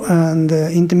small and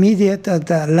intermediate and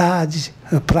large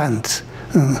plants.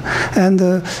 And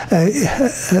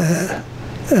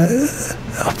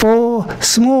for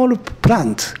small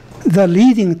plant, the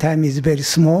leading time is very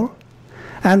small,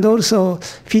 and also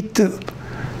fit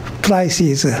price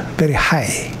is very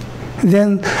high.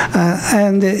 Then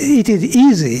and it is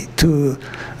easy to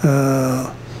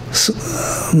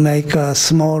make a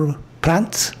small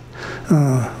plants,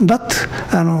 but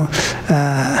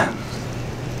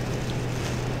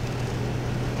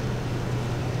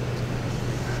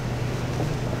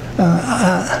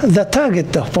the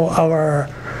target for our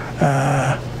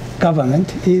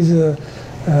government is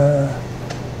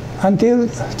until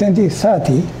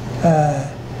 2030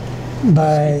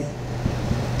 by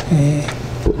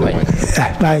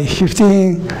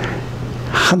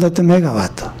 1,500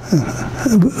 megawatt.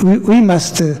 We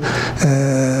must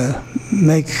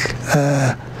make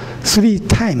 3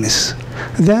 times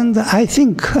then I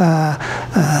think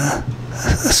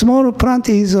small plant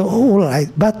is all right,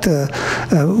 but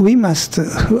we must,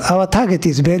 our target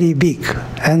is very big,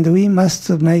 and we must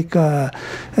make a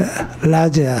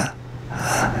larger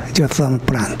geothermal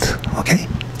plant, okay?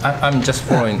 I'm just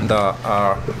following the,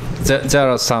 there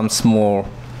are some small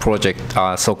project,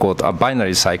 so-called a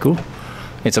binary cycle.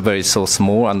 It's a very so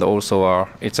small, and also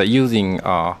it's using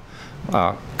kind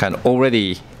of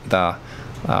already the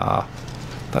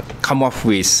come up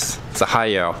with the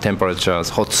higher temperatures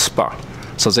hot spot.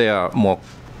 So they are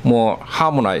more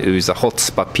harmonized with the hot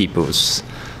spot peoples.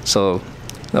 So,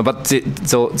 but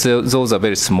those are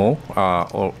very small,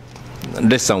 or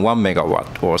less than 1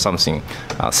 megawatt or something,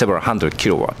 several hundred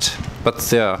kilowatts. But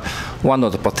they are one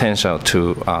of the potential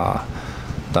to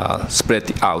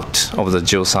spread out of the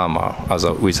geothermal as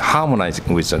with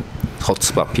harmonizing with the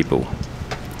hotspot people.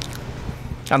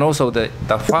 And also the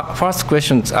first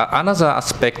question, another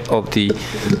aspect of the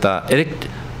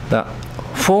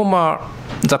former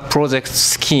project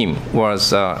scheme was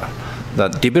the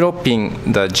developing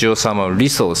the geothermal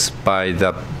resource by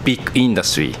the big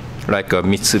industry like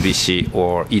Mitsubishi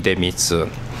or Idemitsu,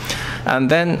 and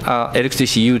then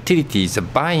electricity utilities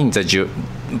buying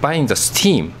the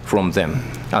steam from them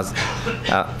as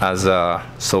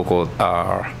so-called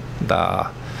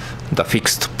the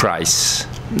fixed price.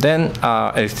 Then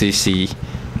electricity,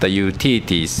 the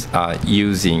utilities are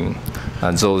using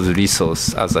those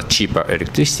resources as a cheaper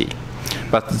electricity.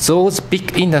 But those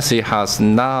big industry has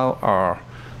now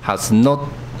has not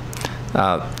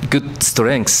good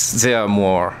strengths. They are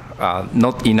more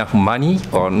not enough money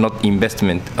or not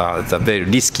investment. The very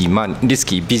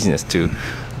risky business to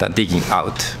the digging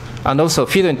out. And also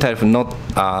feed-in tariff not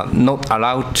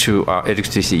allowed to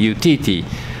electricity utility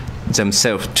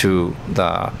themselves to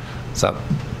the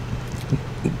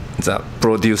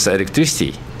produce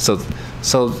electricity. So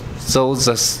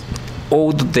those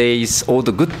old days, all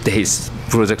the good days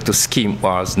project scheme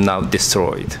was now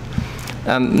destroyed,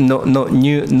 and no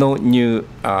new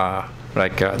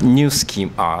new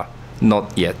scheme are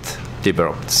not yet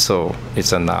developed. So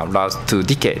it's now last 2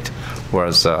 decades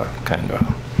was kind of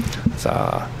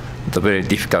the very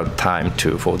difficult time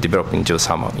for developing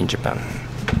geothermal in Japan.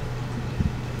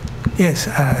 Yes,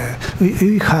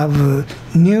 we have a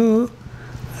new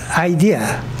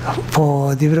idea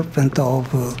for development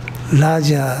of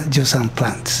larger geothermal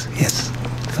plants. Yes,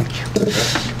 thank you.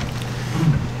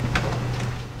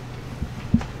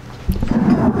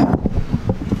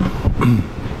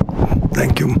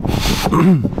 Thank you.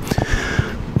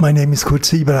 My name is Kurt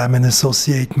Sieber. I'm an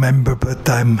associate member, but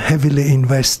I'm heavily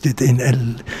invested in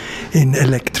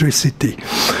electricity.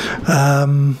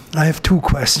 I have 2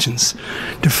 questions.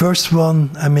 The first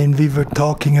one, I mean, we were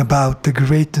talking about the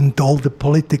grid and all the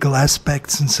political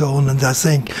aspects and so on, and I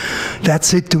think that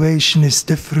situation is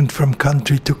different from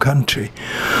country to country.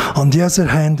 On the other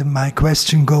hand, my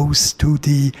question goes to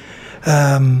the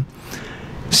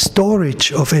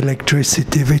storage of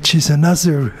electricity, which is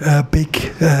another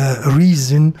big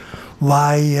reason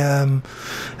why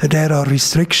there are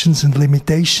restrictions and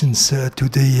limitations to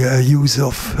the use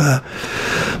of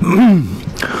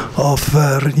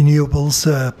renewables.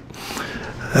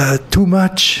 Too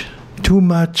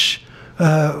much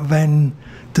when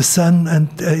the sun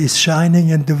is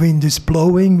shining and the wind is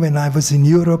blowing. When I was in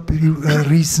Europe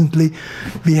recently,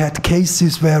 we had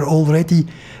cases where already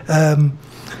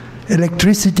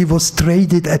electricity was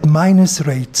traded at minus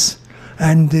rates,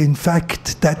 and in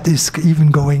fact that is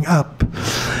even going up.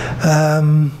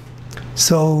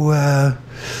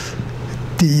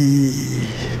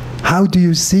 How do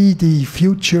you see the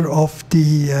future of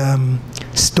the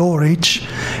storage?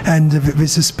 And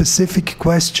with a specific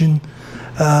question,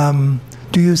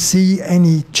 do you see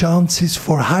any chances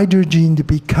for hydrogen to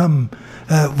become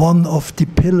one of the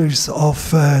pillars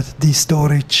of the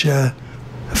storage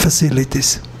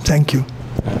facilities? Thank you.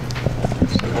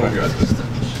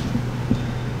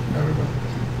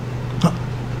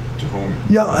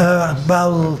 Yeah,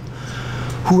 well,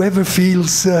 whoever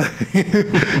feels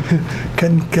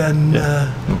can.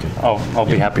 Okay. I'll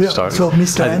be happy to start. So,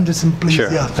 Mr. Anderson, please. Sure.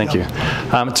 Yeah, Thank you.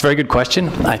 It's a very good question.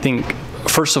 I think,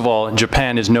 first of all,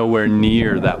 Japan is nowhere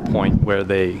near that point where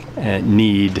they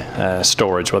need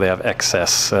storage, where they have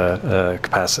excess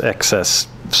capacity, excess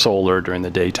solar during the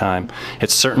daytime.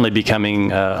 It's certainly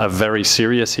becoming a very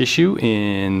serious issue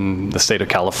in the state of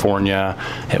California.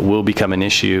 It will become an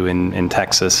issue in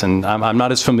Texas, and I'm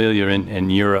not as familiar in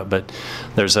Europe, but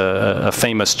there's a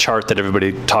famous chart that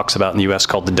everybody talks about in the US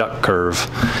called the duck curve,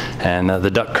 and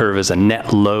the duck curve is a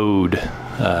net load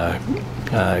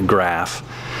graph.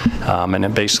 And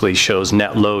it basically shows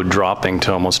net load dropping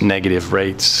to almost negative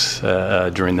rates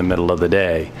during the middle of the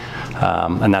day.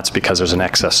 And that's because there's an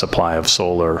excess supply of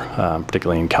solar,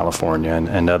 particularly in California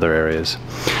and other areas.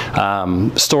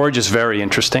 Storage is very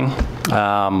interesting.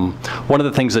 One of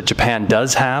the things that Japan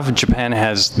does have, Japan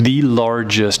has the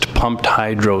largest pumped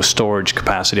hydro storage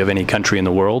capacity of any country in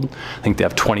the world. I think they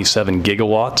have 27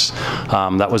 gigawatts.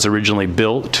 That was originally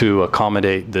built to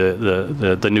accommodate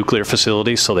the nuclear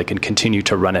facilities so they can continue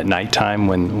to run at nighttime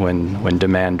when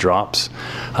demand drops.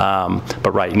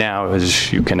 But right now,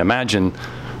 as you can imagine,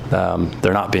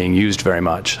 they're not being used very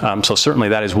much. So certainly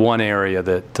that is one area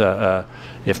that,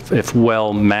 if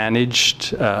well managed,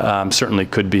 certainly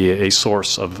could be a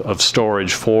source of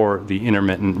storage for the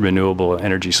intermittent renewable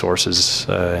energy sources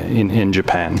in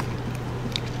Japan.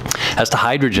 As to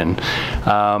hydrogen,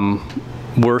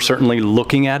 we're certainly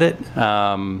looking at it.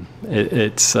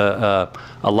 It's a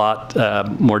lot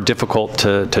more difficult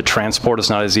to transport. It's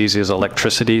not as easy as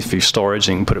electricity. If you storage,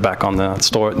 you can put it back on the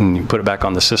you put it back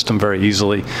on the system very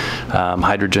easily.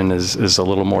 Hydrogen is a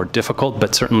little more difficult,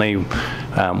 but certainly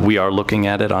we are looking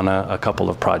at it on a couple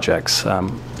of projects.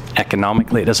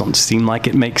 Economically, it doesn't seem like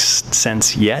it makes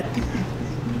sense yet.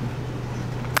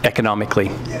 Economically,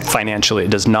 financially, it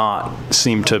does not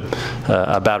seem to,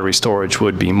 a battery storage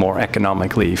would be more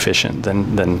economically efficient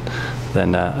than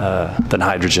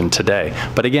hydrogen today.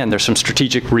 But again, there's some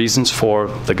strategic reasons for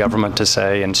the government to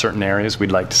say in certain areas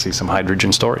we'd like to see some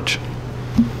hydrogen storage.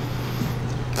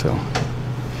 So.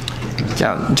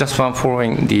 Yeah, just one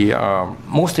following the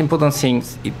most important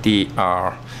things, the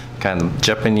kind of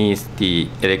Japanese, the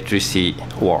electricity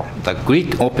or the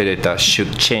grid operator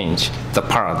should change the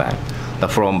paradigm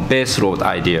from base load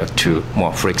idea to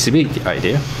more flexibility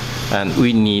idea. And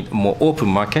we need more open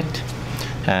market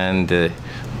and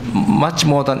much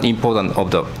more than important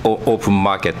of the open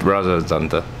market rather than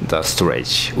the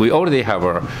storage. We already have,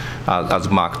 as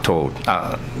Mark told,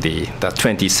 the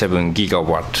 27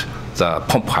 gigawatt, the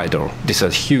pump hydro. This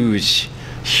is huge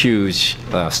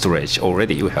storage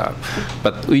already we have.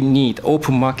 But we need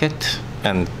open market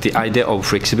and the idea of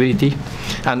flexibility.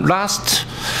 And last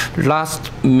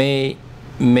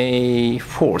May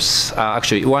 4th,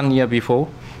 actually 1 year before,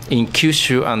 in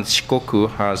Kyushu and Shikoku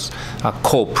has a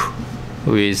COP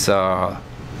with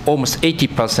almost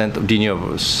 80% of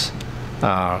renewables.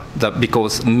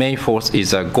 Because May 4th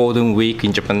is a golden week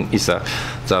in Japan, is the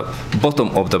bottom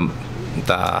of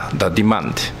the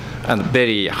demand and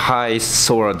very high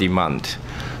solar demand.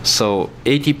 So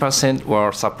 80%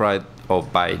 were supplied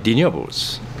by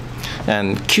renewables.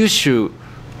 And Kyushu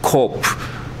COP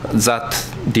that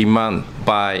demand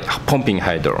by pumping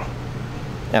hydro.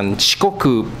 And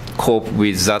Shikoku cope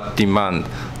with that demand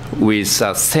with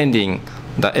sending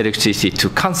the electricity to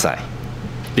Kansai,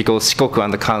 because Shikoku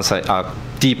and Kansai are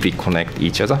deeply connect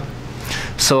each other.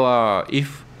 So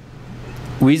if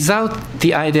without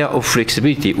the idea of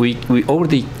flexibility, we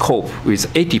already cope with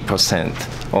 80%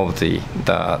 of the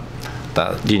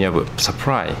renewable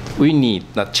supply. We need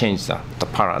to change the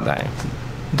paradigm.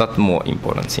 That's more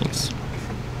important things.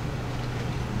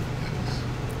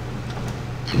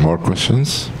 More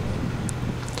questions?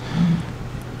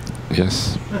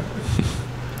 Yes.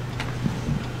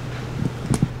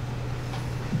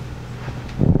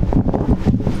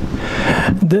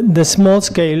 The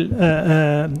small-scale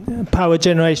power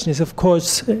generation is, of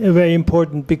course, very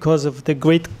important because of the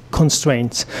grid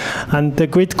constraints. And the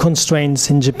grid constraints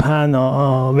in Japan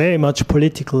are very much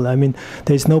political. I mean,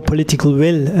 there's no political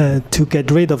will to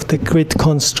get rid of the grid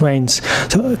constraints.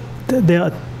 So there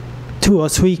are 2 or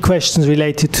 3 questions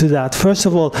related to that. First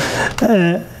of all,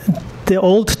 the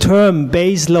old term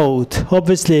base load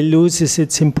obviously loses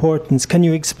its importance. Can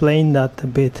you explain that a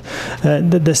bit?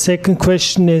 The second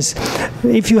question is,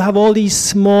 if you have all these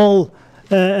small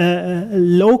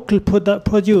local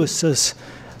producers,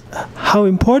 how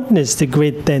important is the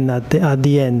grid then at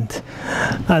the end?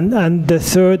 And the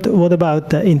third, what about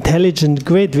the intelligent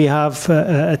grid? We have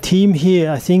a team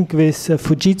here, I think with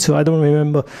Fujitsu, I don't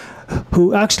remember,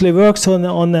 who actually works on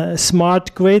a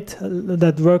smart grid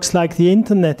that works like the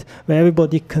internet, where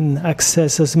everybody can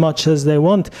access as much as they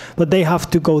want, but they have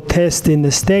to go test in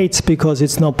the States because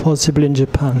it's not possible in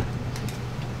Japan.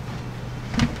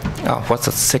 What's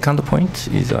the second point?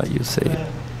 Is you say?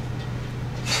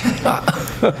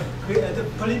 The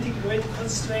political grid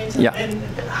constraints, yeah. And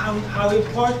how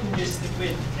important is the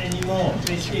grid anymore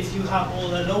if you have all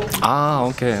the local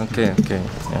okay. Yeah.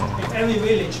 If every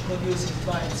village produces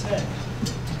by itself.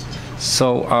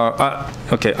 So,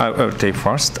 okay, I will take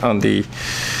first on the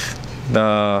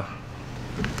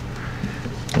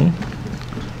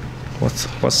what's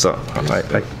the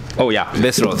Oh yeah,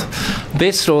 baseload.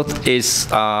 Baseload is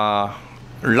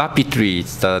rapidly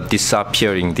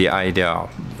disappearing, the idea,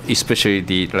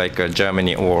 especially like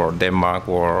Germany or Denmark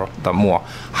or the more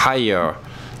higher,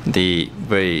 the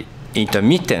very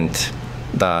intermittent,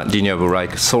 the renewable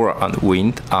like solar and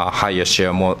wind are higher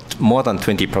share, more than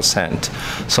 20%.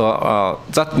 So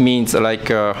that means like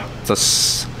the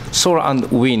solar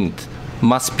and wind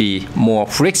must be more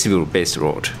flexible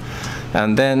baseload.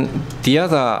 And then the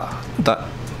other, the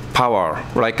power,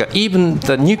 like even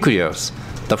the nuclears,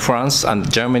 the France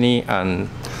and Germany and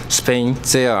Spain,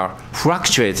 they are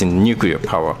fluctuating nuclear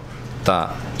power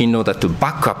in order to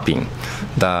backupping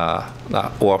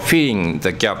or filling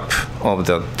the gap of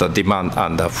the demand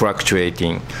and the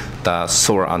fluctuating the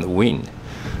solar and wind.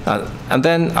 And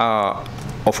then,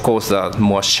 of course, the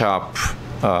more sharp,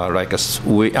 like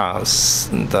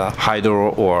the hydro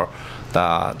or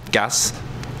the gas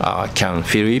can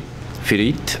fill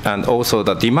it, and also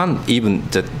the demand, even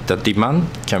the demand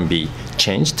can be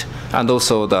changed. And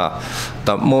also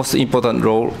the most important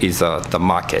role is the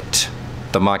market.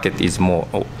 The market is more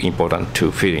important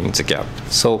to filling the gap.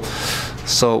 So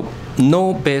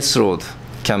no baseload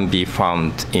can be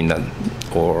found in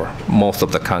or most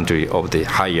of the country of the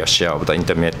higher share of the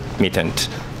intermittent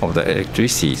of the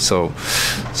electricity. So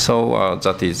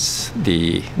that is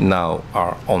the now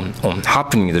are on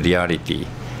happening the reality.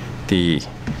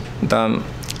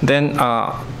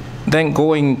 Then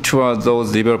going towards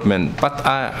those development, but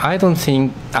I don't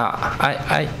think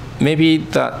maybe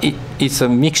it's a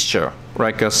mixture.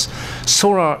 Like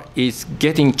solar is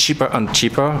getting cheaper and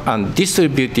cheaper, and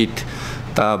distributed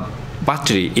the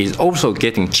battery is also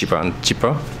getting cheaper and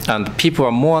cheaper, and people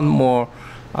are more and more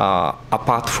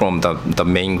apart from the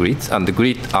main grids, and the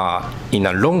grid are in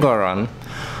a longer run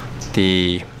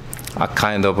the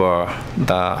kind of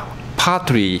the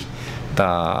partly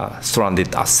the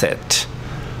stranded asset,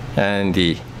 and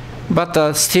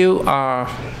but still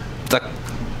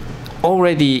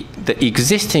already the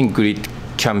existing grid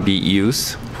can be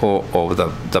used for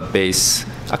the base,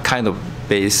 a kind of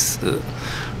base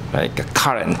like a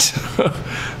current.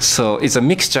 So it's a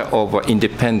mixture of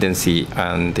independency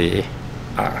and the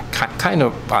kind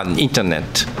of an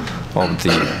internet of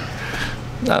the.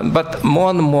 But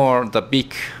more and more, the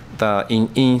big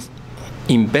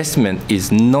investment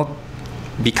is not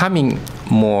becoming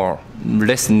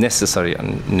less necessary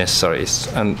and necessary,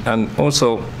 and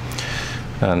also.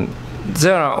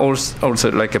 There are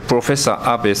also like a Professor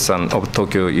Abe-san of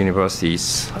Tokyo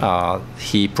Universities.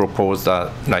 He proposed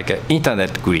like an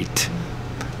internet grid.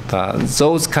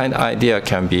 Those kind of idea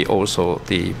can be also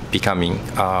becoming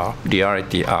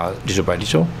reality little by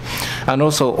little, and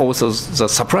also the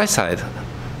supply side.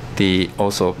 The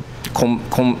also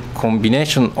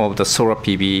combination of the solar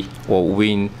PV or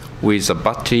wind with the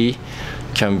battery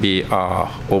can be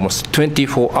almost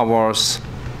 24 hours.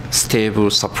 Stable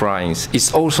supplies.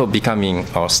 It's also becoming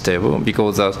stable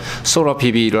because the solar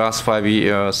PV last 5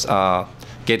 years are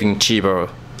getting cheaper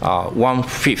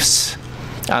 1/5,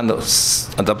 and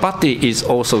the battery is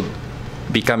also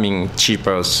becoming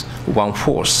cheaper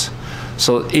 1/4.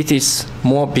 So it is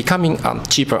more becoming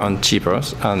cheaper and cheaper,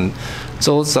 and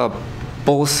those are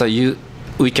both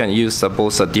we can use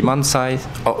both the demand side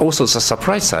or also the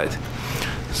supply side.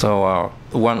 So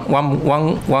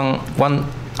one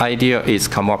idea is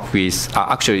come up with,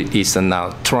 actually is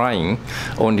now trying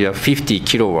only a 50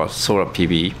 kilowatt solar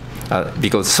PV,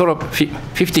 because solar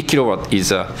 50 kilowatt is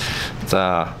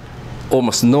the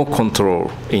almost no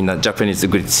control in the Japanese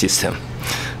grid system.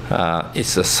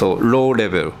 It's a so low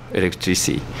level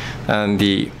electricity, and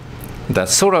the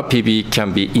solar PV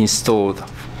can be installed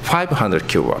 500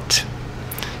 kilowatt,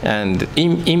 and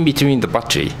in between the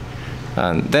battery,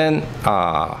 and then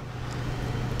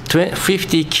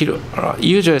 50 kilo.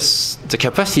 Usually, the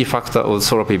capacity factor of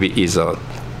solar PV is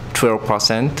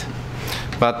 12%.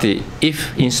 But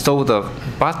if installed a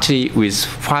battery with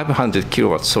 500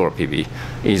 kilowatt solar PV,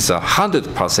 is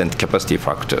 100% capacity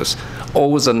factors,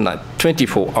 over the night,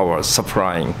 24 hours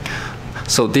supplying.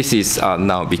 So this is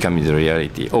now becoming the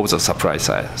reality of the supply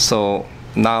side. So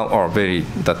now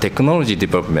the technology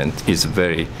development is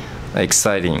very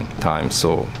exciting time.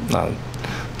 So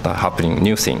happening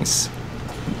new things.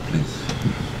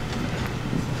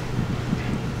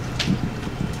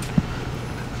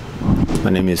 My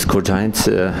name is Kurt Heinz.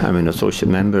 I'm an associate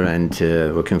member and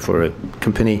working for a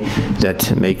company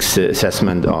that makes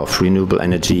assessment of renewable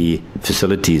energy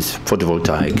facilities,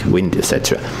 photovoltaic, wind,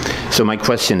 etc. So my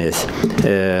question is,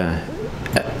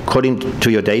 according to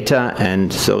your data,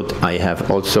 and so I have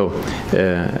also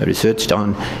researched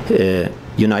on,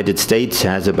 United States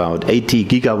has about 80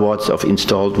 gigawatts of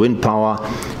installed wind power.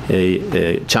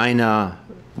 China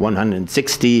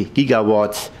 160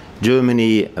 gigawatts.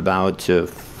 Germany, about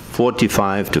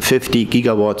 45 to 50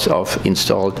 gigawatts of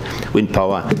installed wind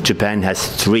power. Japan has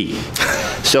 3.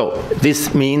 So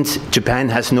this means Japan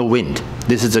has no wind.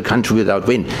 This is a country without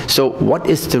wind. So what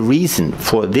is the reason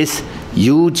for this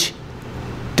huge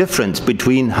difference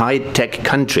between high-tech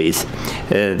countries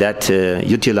that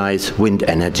utilize wind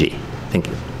energy? Thank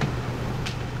you.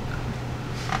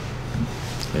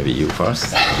 Maybe you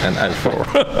first, and I four.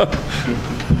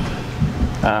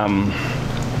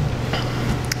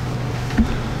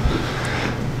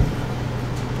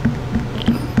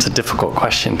 It's a difficult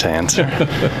question to answer.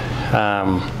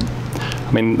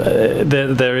 I mean,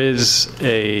 there is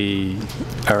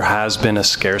or has been a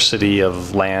scarcity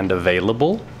of land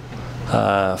available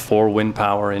for wind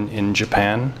power in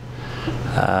Japan.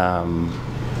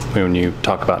 When you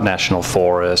talk about national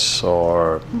forests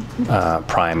or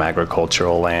prime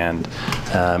agricultural land,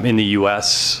 in the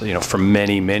U.S., for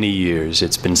many, many years,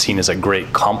 it's been seen as a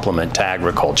great complement to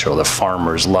agriculture. The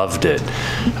farmers loved it.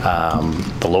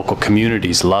 The local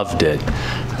communities loved it.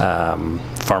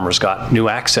 Farmers got new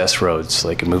access roads so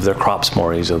they could move their crops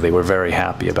more easily. They were very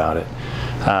happy about it.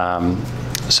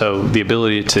 So the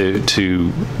ability to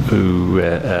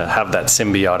have that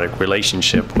symbiotic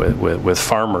relationship with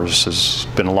farmers has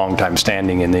been a long time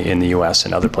standing in the U.S.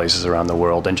 and other places around the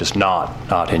world, and just not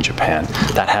in Japan.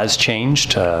 That has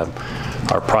changed.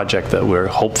 Our project that we're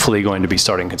hopefully going to be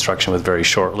starting construction with very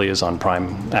shortly is on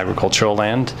prime agricultural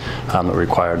land that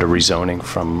required a rezoning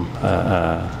from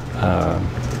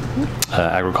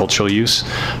agricultural use.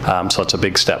 So it's a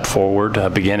big step forward.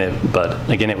 But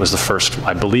again, it was the first,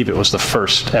 I believe it was the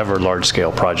first ever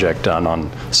large-scale project done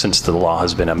since the law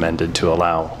has been amended to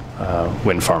allow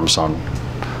wind farms on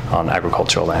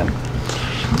agricultural land.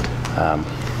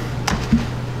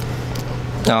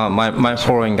 My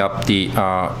following up,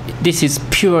 this is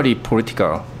purely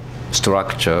political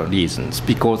structure reasons,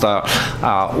 because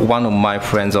one of my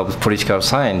friends of political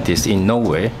scientist in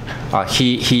Norway,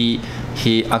 he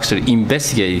actually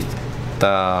investigated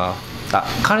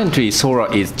currently solar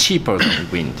is cheaper than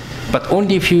wind, but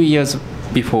only a few years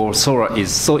before solar is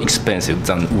so expensive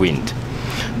than wind.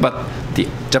 But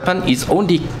Japan is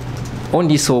only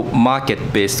so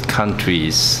market-based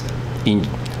countries in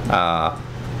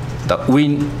the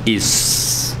wind is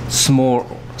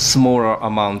smaller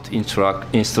amount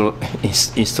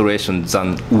installation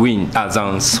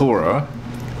than solar.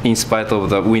 In spite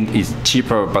of the wind is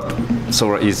cheaper, but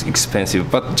solar is expensive.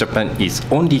 But Japan is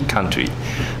only country.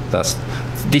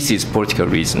 This is political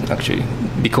reason actually,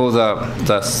 because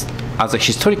as a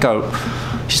historical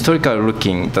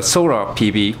looking, the solar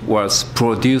PV was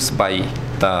produced by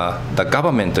the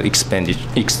government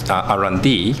expenditure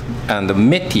R&D, and the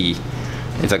METI,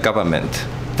 the government,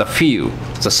 the field,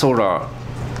 the solar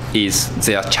is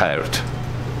their child.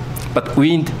 But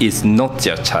wind is not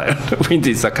their child. Wind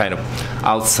is a kind of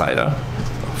outsider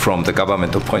from the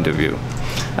governmental point of view.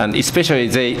 And especially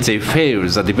they failed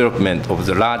the development of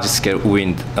the large-scale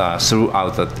wind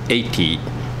throughout the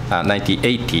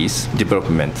 1980s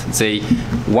development. They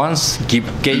once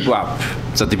gave up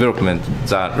the development,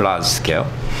 the large scale.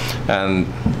 And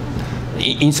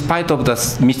in spite of that,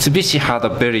 Mitsubishi had a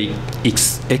very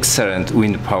excellent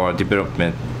wind power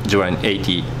development during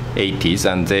 80s,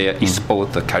 and they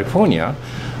exported to California.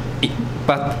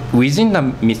 But within the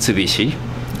Mitsubishi,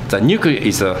 the nuclear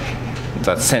is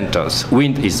the centers,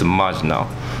 wind is marginal.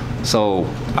 So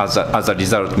as a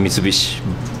result, Mitsubishi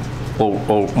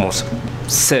almost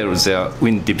sells their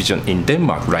wind division in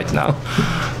Denmark right now.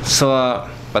 So,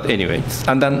 but anyway,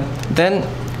 and then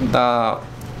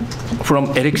from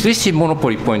electricity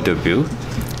monopoly point of view,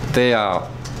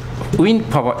 wind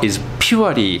power is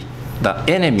purely the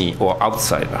enemy or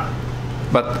outsider.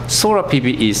 But solar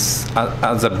PV is,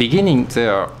 at the beginning, they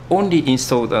are only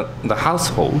installed at the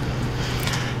household.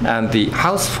 And the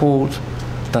household,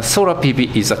 the solar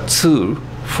PV is a tool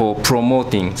for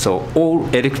promoting, so all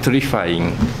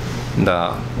electrifying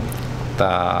the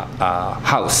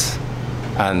house.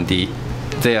 And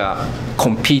they are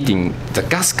competing the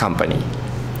gas company.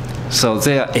 So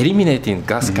they are eliminating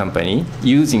gas company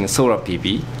using solar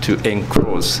PV to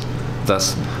enclose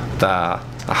the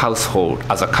household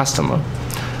as a customer.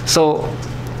 So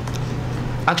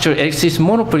actually electricity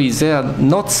monopoly, they are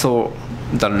not so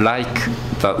like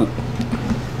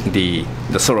the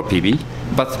solar PV,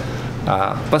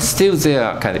 but still they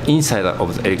are kind of insider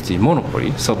of the electricity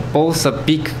monopoly. So both the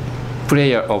big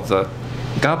player of the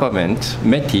government,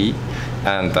 METI,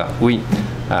 and the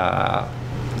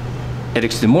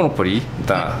electricity monopoly,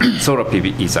 the solar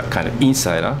PV is a kind of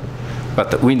insider,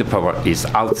 but the wind power is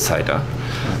outsider.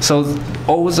 So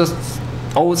all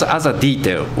the other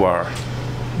details were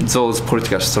those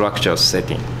political structures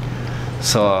setting.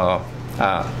 So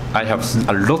I have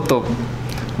a lot of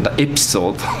the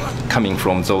episode coming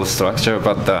from those structures,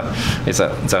 but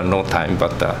there's no time.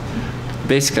 But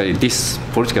basically, this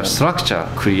political structure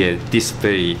creates this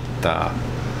very the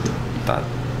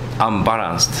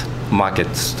unbalanced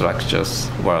market structures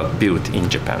were built in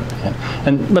Japan. Yeah.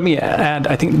 And let me add,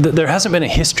 I think there hasn't been a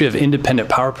history of independent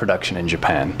power production in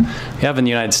Japan. You have in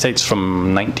the United States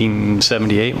from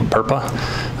 1978,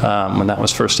 PERPA, when that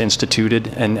was first instituted.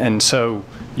 And so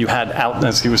you had,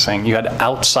 as he was saying, you had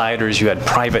outsiders, you had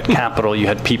private capital, you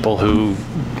had people who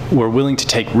were willing to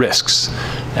take risks.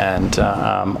 And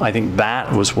I think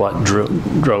that was what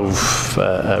drove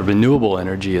renewable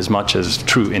energy as much as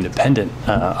true independent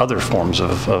other forms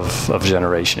of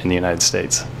generation in the United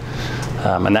States.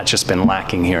 And that's just been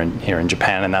lacking here in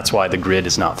Japan, and that's why the grid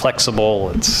is not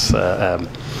flexible. It's a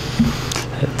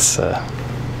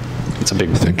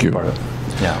big part of it.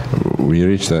 Yeah. We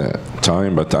reached the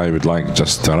time, but I would like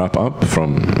just to wrap up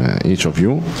from each of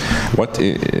you. What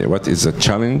is the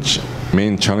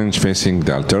main challenge facing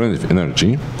the alternative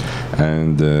energy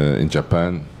and in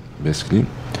Japan, basically?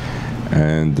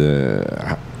 And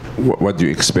what do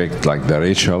you expect, like the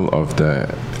ratio of the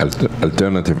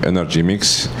alternative energy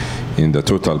mix in the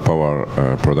total power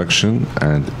production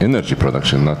and energy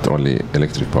production, not only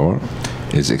electric power,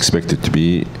 is expected to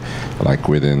be like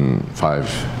within 5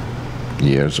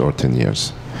 years or 10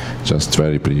 years? Just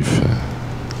very brief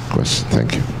question.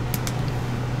 Thank you.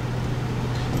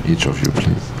 Each of you,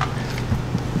 please.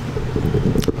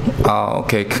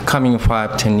 Okay, coming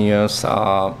 5-10 years,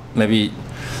 maybe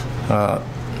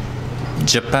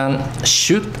Japan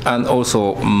should and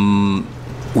also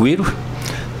will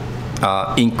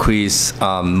increase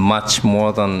much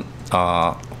more than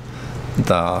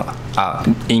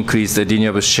increase the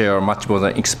renewable share much more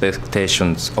than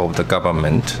expectations of the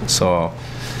government. So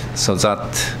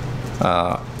that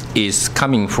is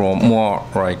coming from more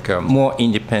like more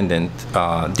independent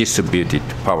distributed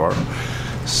power.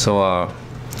 So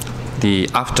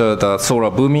after the solar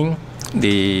booming,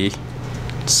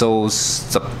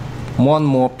 more and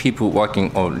more people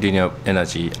working on renewable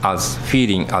energy as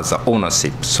feeling as an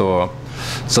ownership. So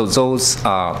those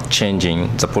are changing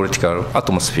the political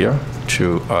atmosphere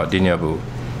to renewable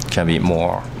can be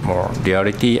more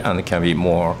reality and can be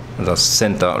more the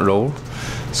center role.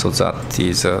 So that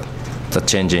is the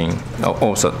changing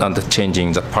also and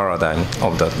changing the paradigm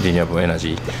of the renewable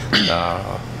energy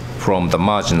from the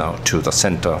marginal to the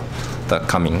center. The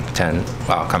coming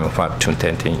 5 to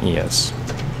 10 years.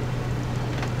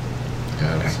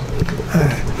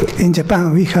 In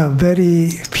Japan, we have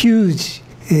very huge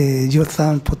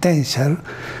geothermal potential,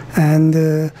 and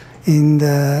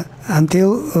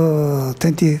until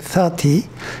 2030,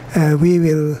 we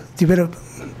will develop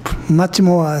much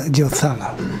more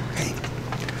geothermal. Okay.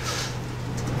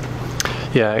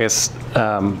 Yeah, I guess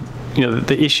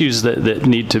the issues that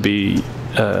need to be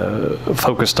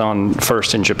focused on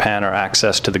first in Japan are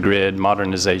access to the grid,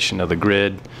 modernization of the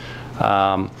grid.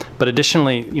 But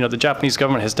additionally, the Japanese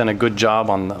government has done a good job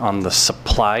on the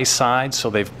supply side, so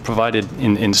they've provided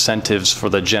incentives for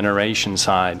the generation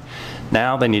side.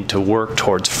 Now they need to work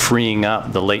towards freeing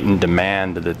up the latent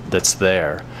demand that's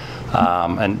there.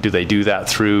 And do they do that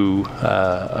through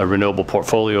a renewable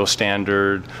portfolio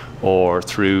standard or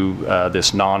through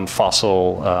this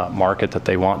non-fossil market that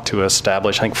they want to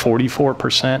establish? I think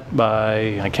 44%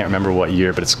 by, I can't remember what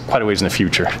year, but it's quite a ways in the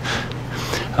future.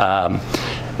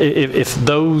 If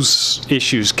those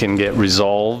issues can get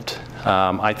resolved,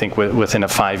 I think within a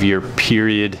 5-year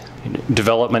period,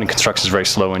 development and construction is very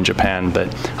slow in Japan, but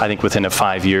I think within a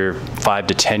 5 to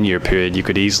 10 year period, you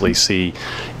could easily see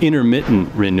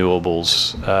intermittent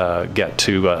renewables get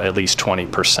to at least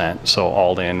 20%. So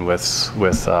all in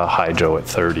with hydro at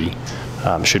 30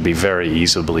 should be very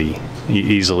easily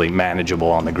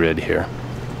manageable on the grid here.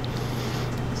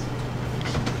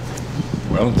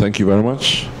 Well, thank you very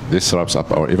much. This wraps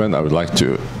up our event. I would like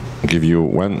to give you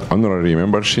one honorary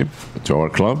membership to our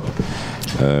club.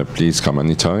 Please come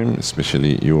anytime,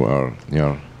 especially you are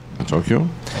near Tokyo.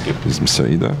 This is Mr.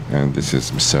 Iida, and this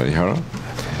is Mr. Ehara,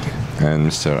 and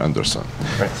Mr. Anderson.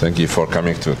 Thank you for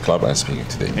coming to the club and speaking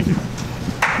today. Thank you.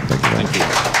 Thank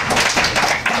you.